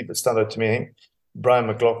probably a few that stand out to me. I think Brian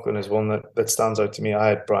McLaughlin is one that stands out to me. I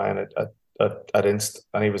had Brian at Inst,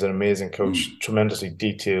 and he was an amazing coach, tremendously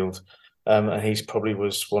detailed, and he's probably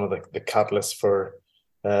was one of the catalysts for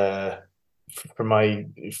my,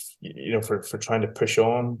 for trying to push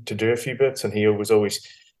on to do a few bits, and he was always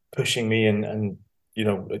pushing me and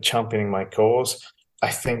championing my cause. I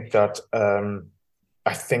think that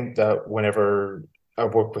whenever I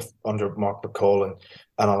work with under Mark McCall and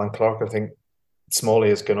Alan Clark, I think Smalley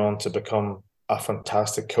has gone on to become a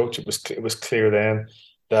fantastic coach. It was clear then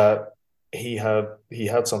that he had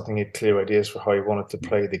something, he had clear ideas for how he wanted to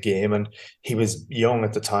play the game, and he was young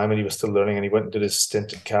at the time and he was still learning, and he went and did his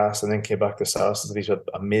stint at Cast and then came back to Saracens, and he's had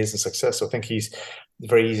amazing success. So I think he's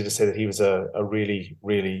very easy to say that he was a really,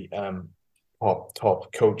 really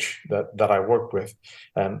top coach that I worked with.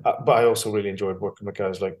 But I also really enjoyed working with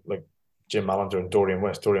guys like Jim Mallender and Dorian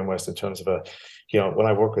West. Dorian West, in terms of when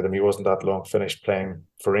I worked with him, he wasn't that long finished playing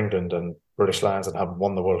for England and British Lions and having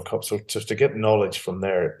won the World Cup. So just to get knowledge from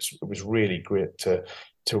there, it was really great to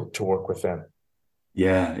work with them.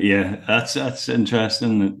 Yeah, that's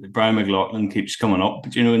interesting. Brian McLaughlin keeps coming up,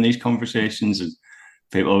 in these conversations.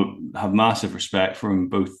 people have massive respect for him.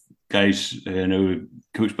 Both guys,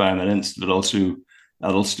 coached by him at Inst, but also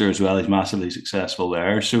at Ulster as well. He's massively successful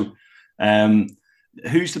there. So,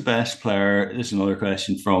 who's the best player? This is another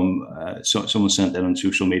question from someone sent in on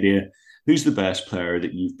social media. Who's the best player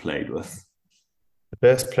that you've played with? The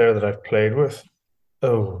best player that I've played with?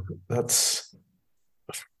 Oh, that's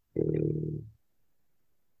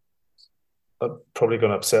I'm probably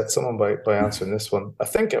going to upset someone by answering this one. I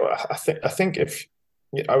think if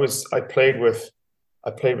I played with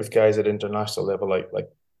guys at international level like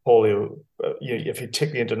Paulie. If you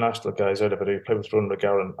take the international guys out of it, you play with Ron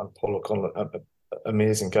McGarren and Paul O'Connell,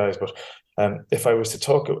 amazing guys. But if I was to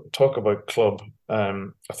talk about club,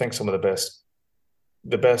 I think some of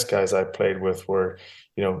the best guys I played with were,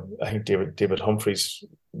 I think David Humphreys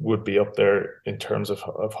would be up there in terms of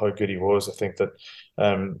how good he was. I think that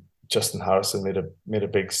Justin Harrison made a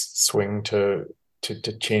big swing to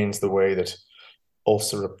change the way that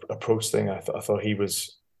Ulster approached things. I thought he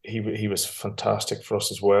was fantastic for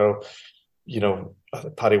us as well.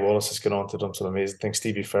 Paddy Wallace has gone on to done some amazing things.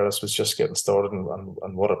 Stevie Ferris was just getting started,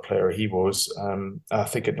 and what a player he was. I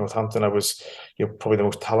think at Northampton, I was, probably the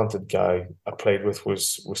most talented guy I played with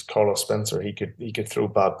was Carlos Spencer. He could throw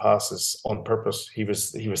bad passes on purpose. He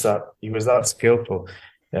was that skillful.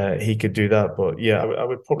 He could do that. But yeah, I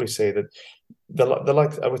would probably say that the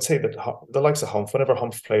likes of Humph, whenever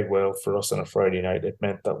Humph played well for us on a Friday night, it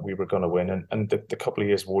meant that we were going to win. And the couple of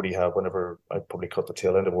years Wardy had, whenever I probably caught the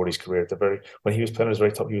tail end of Wardy's career, when he was playing at his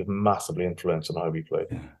very top, he was massively influential on how we played.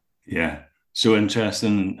 Yeah. So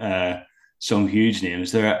interesting. Some huge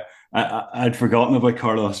names there. I'd forgotten about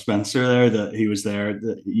Carlos Spencer there, that he was there,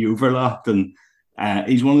 that you overlapped, and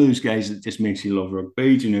he's one of those guys that just makes you love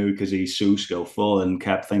rugby, because he's so skillful and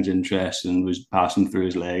kept things interesting and was passing through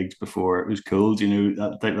his legs before it was cool,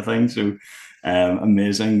 that type of thing. So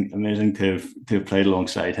amazing to have played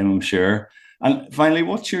alongside him, I'm sure. And finally,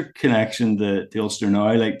 what's your connection to Ulster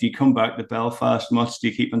now? Like, do you come back to Belfast much? Do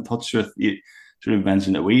you keep in touch with, you sort of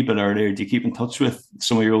mentioned it a wee bit earlier, do you keep in touch with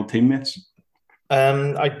some of your old teammates?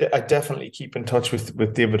 I definitely keep in touch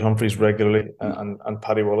with David Humphreys regularly and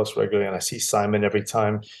Paddy Wallace regularly, and I see Simon every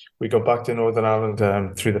time we go back to Northern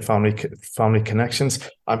Ireland through the family connections.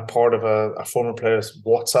 I'm part of a former players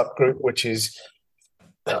WhatsApp group, which is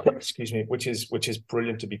which is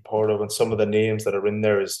brilliant to be part of, and some of the names that are in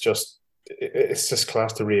there it's just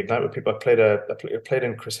class to reignite with people. I played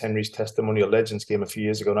in Chris Henry's Testimonial Legends game a few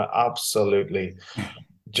years ago, and I absolutely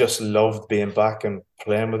just loved being back and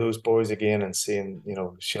playing with those boys again and seeing,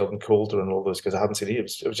 Sheldon Coulter and all those, because I hadn't seen it.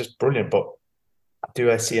 It was just brilliant. But do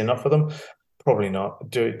I see enough of them? Probably not.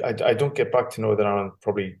 I don't get back to Northern Ireland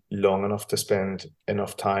probably long enough to spend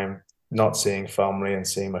enough time not seeing family and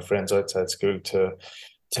seeing my friends outside school to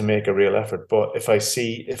make a real effort. But if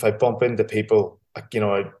I bump into people, I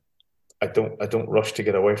don't rush to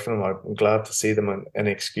get away from them. I'm glad to see them, and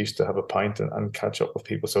any excuse to have a pint and catch up with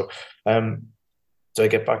people. So do I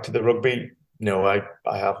get back to the rugby? No, I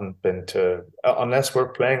haven't been to, unless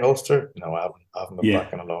we're playing Ulster. No, I haven't been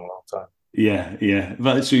back in a long, long time. Yeah.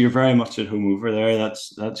 But so you're very much at home over there.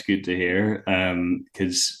 That's good to hear.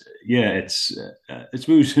 Because it's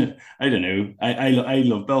I don't know. I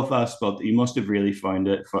love Belfast, but you must have really found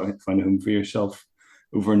a home for yourself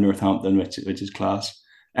over in Northampton, which is class.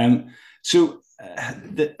 So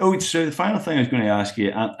the final thing I was going to ask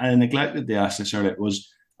you, and I neglected to ask this earlier, was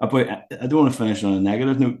about, I don't want to finish on a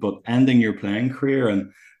negative note, but ending your playing career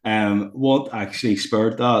and what actually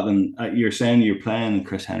spurred that. And you're saying you're playing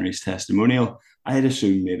Chris Henry's Testimonial. I had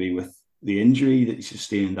assumed maybe with the injury that you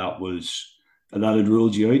sustained that had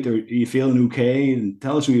ruled you out. Or are you feeling okay? And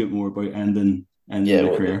tell us a bit more about ending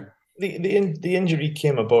the career. The injury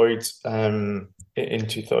came about in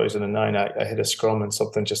 2009. I hit a scrum and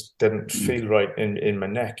something just didn't feel right in my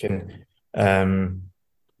neck, and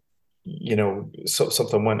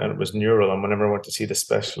something went, and it was neural. And whenever I went to see the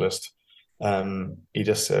specialist, he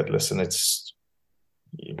just said, listen,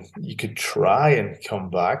 you could try and come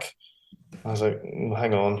back. I was like,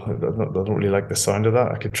 hang on, I don't really like the sound of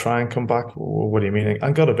that. I could try and come back. What do you mean?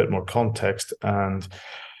 I got a bit more context, and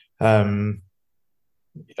I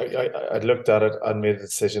looked at it and made a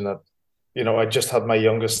decision that, I just had my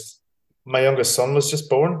youngest son was just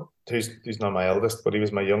born, who's not my eldest, but he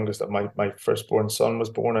was my youngest. My firstborn son was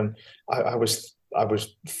born, and I was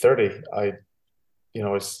 30. I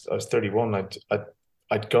was 31.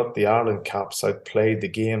 I'd got the Ireland caps. I'd played the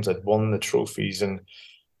games. I'd won the trophies, and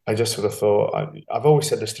I just sort of thought, I've always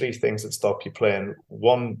said there's three things that stop you playing.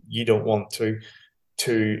 One, you don't want to.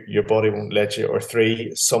 Two, your body won't let you. Or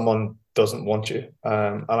three, someone doesn't want you.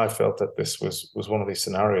 And I felt that this was one of these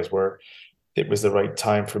scenarios where it was the right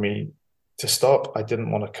time for me to stop. I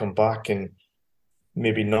didn't want to come back and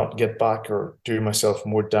maybe not get back or do myself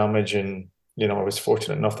more damage. And, I was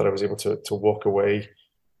fortunate enough that I was able to walk away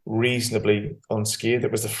reasonably unscathed.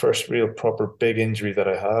 It was the first real proper big injury that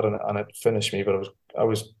I had, and it finished me, but I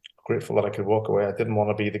was grateful that I could walk away. I didn't want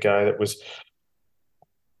to be the guy that was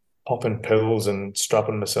popping pills and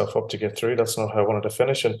strapping myself up to get through. That's not how I wanted to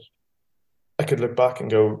finish. And I could look back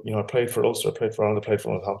and go, I played for Ulster, I played for Ireland, I played for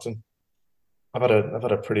Northampton. I've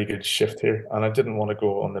had a pretty good shift here, and I didn't want to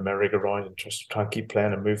go on the merry-go-round and just try and keep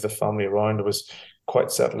playing and move the family around. I was quite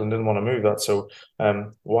settled and didn't want to move that. So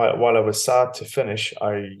while I was sad to finish,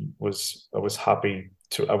 I was happy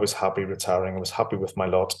retiring. I was happy with my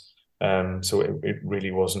lot. So it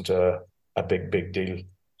really wasn't a big deal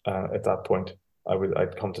at that point.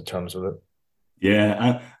 I'd come to terms with it.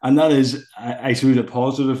 Yeah, and that is, I suppose, a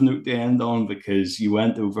positive note to end on, because you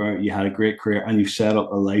went over, you had a great career, and you set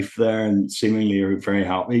up a life there, and seemingly you're very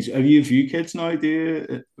happy. Have you a few kids now? Do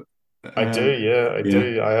you? I do, yeah, I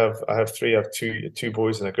do. I have three. I have two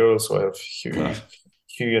boys and a girl. So I have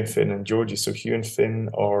Hugh and Finn and Georgie. So Hugh and Finn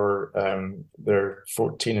are they're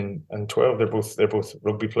 14 and 12. They're both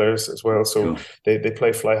rugby players as well. So they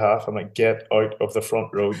play fly half. I'm like, get out of the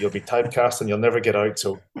front row. You'll be typecast and you'll never get out.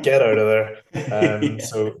 So get out of there.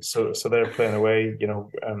 So they're playing away.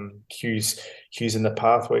 Hugh's in the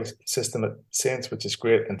pathway system at Saints, which is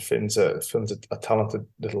great, and Finn's a talented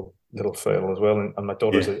little fella as well. And my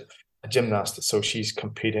daughter's a gymnast, so she's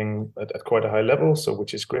competing at quite a high level,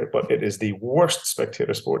 which is great. But it is the worst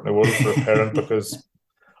spectator sport in the world for a parent, because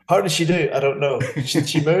how did she do? I don't know. Did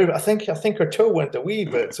she move? I think her toe went a wee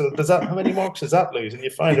bit. So how many marks does that lose? And you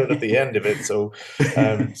find out at the end of it. So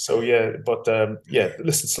yeah. But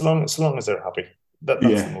listen, so long as they're happy, that's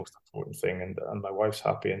the most important thing. And my wife's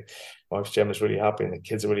happy, and my wife's Gemma's really happy, and the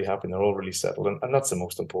kids are really happy, and they're all really settled, and that's the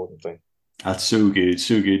most important thing. That's so good.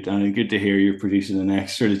 And good to hear you're producing the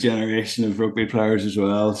next sort of generation of rugby players as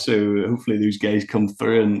well. So hopefully those guys come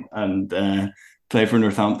through and play for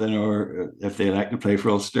Northampton, or if they like to play for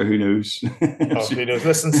Ulster, who knows? Who knows?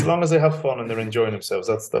 Listen, so long as they have fun and they're enjoying themselves,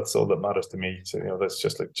 that's all that matters to me. So, that's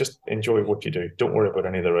just enjoy what you do. Don't worry about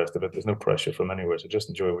any of the rest of it. There's no pressure from anywhere. So just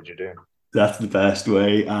enjoy what you're doing. That's the best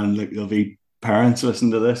way. And look, there'll be parents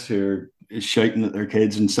listening to this who are shouting at their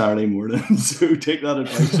kids on Saturday morning, so take that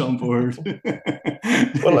advice on board.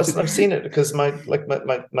 Well, listen, I've seen it, because my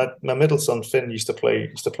middle son Finn used to play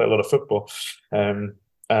a lot of football,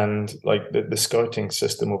 and like the scouting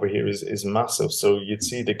system over here is massive. So you'd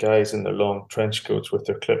see the guys in their long trench coats with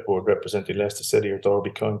their clipboard representing Leicester City or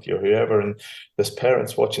Derby County or whoever, and there's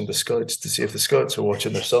parents watching the scouts to see if the scouts are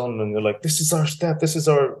watching their son, and they're like, "This is our step, this is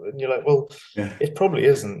our," and you're like, "Well, It probably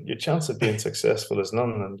isn't. Your chance of being successful is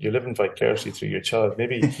none, and you're living vicariously through your child.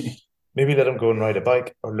 Maybe let them go and ride a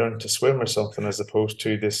bike or learn to swim or something, as opposed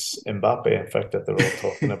to this Mbappe effect that they're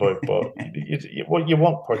all talking about." But you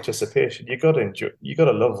want participation. You got to enjoy. You got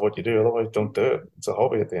to love what you do. Otherwise, don't do it. It's a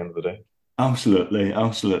hobby at the end of the day. Absolutely.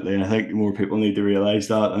 And I think more people need to realise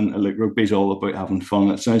that. And like, rugby's all about having fun.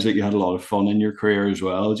 It sounds like you had a lot of fun in your career as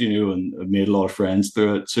well, and made a lot of friends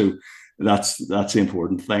through it. So that's the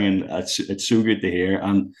important thing, and it's so good to hear.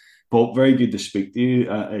 And Paul, very good to speak to you.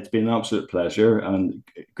 It's been an absolute pleasure, and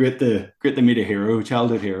great to meet a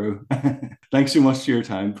childhood hero. Thanks so much for your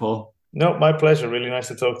time, Paul. No, my pleasure. Really nice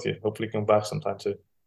to talk to you. Hopefully come back sometime too.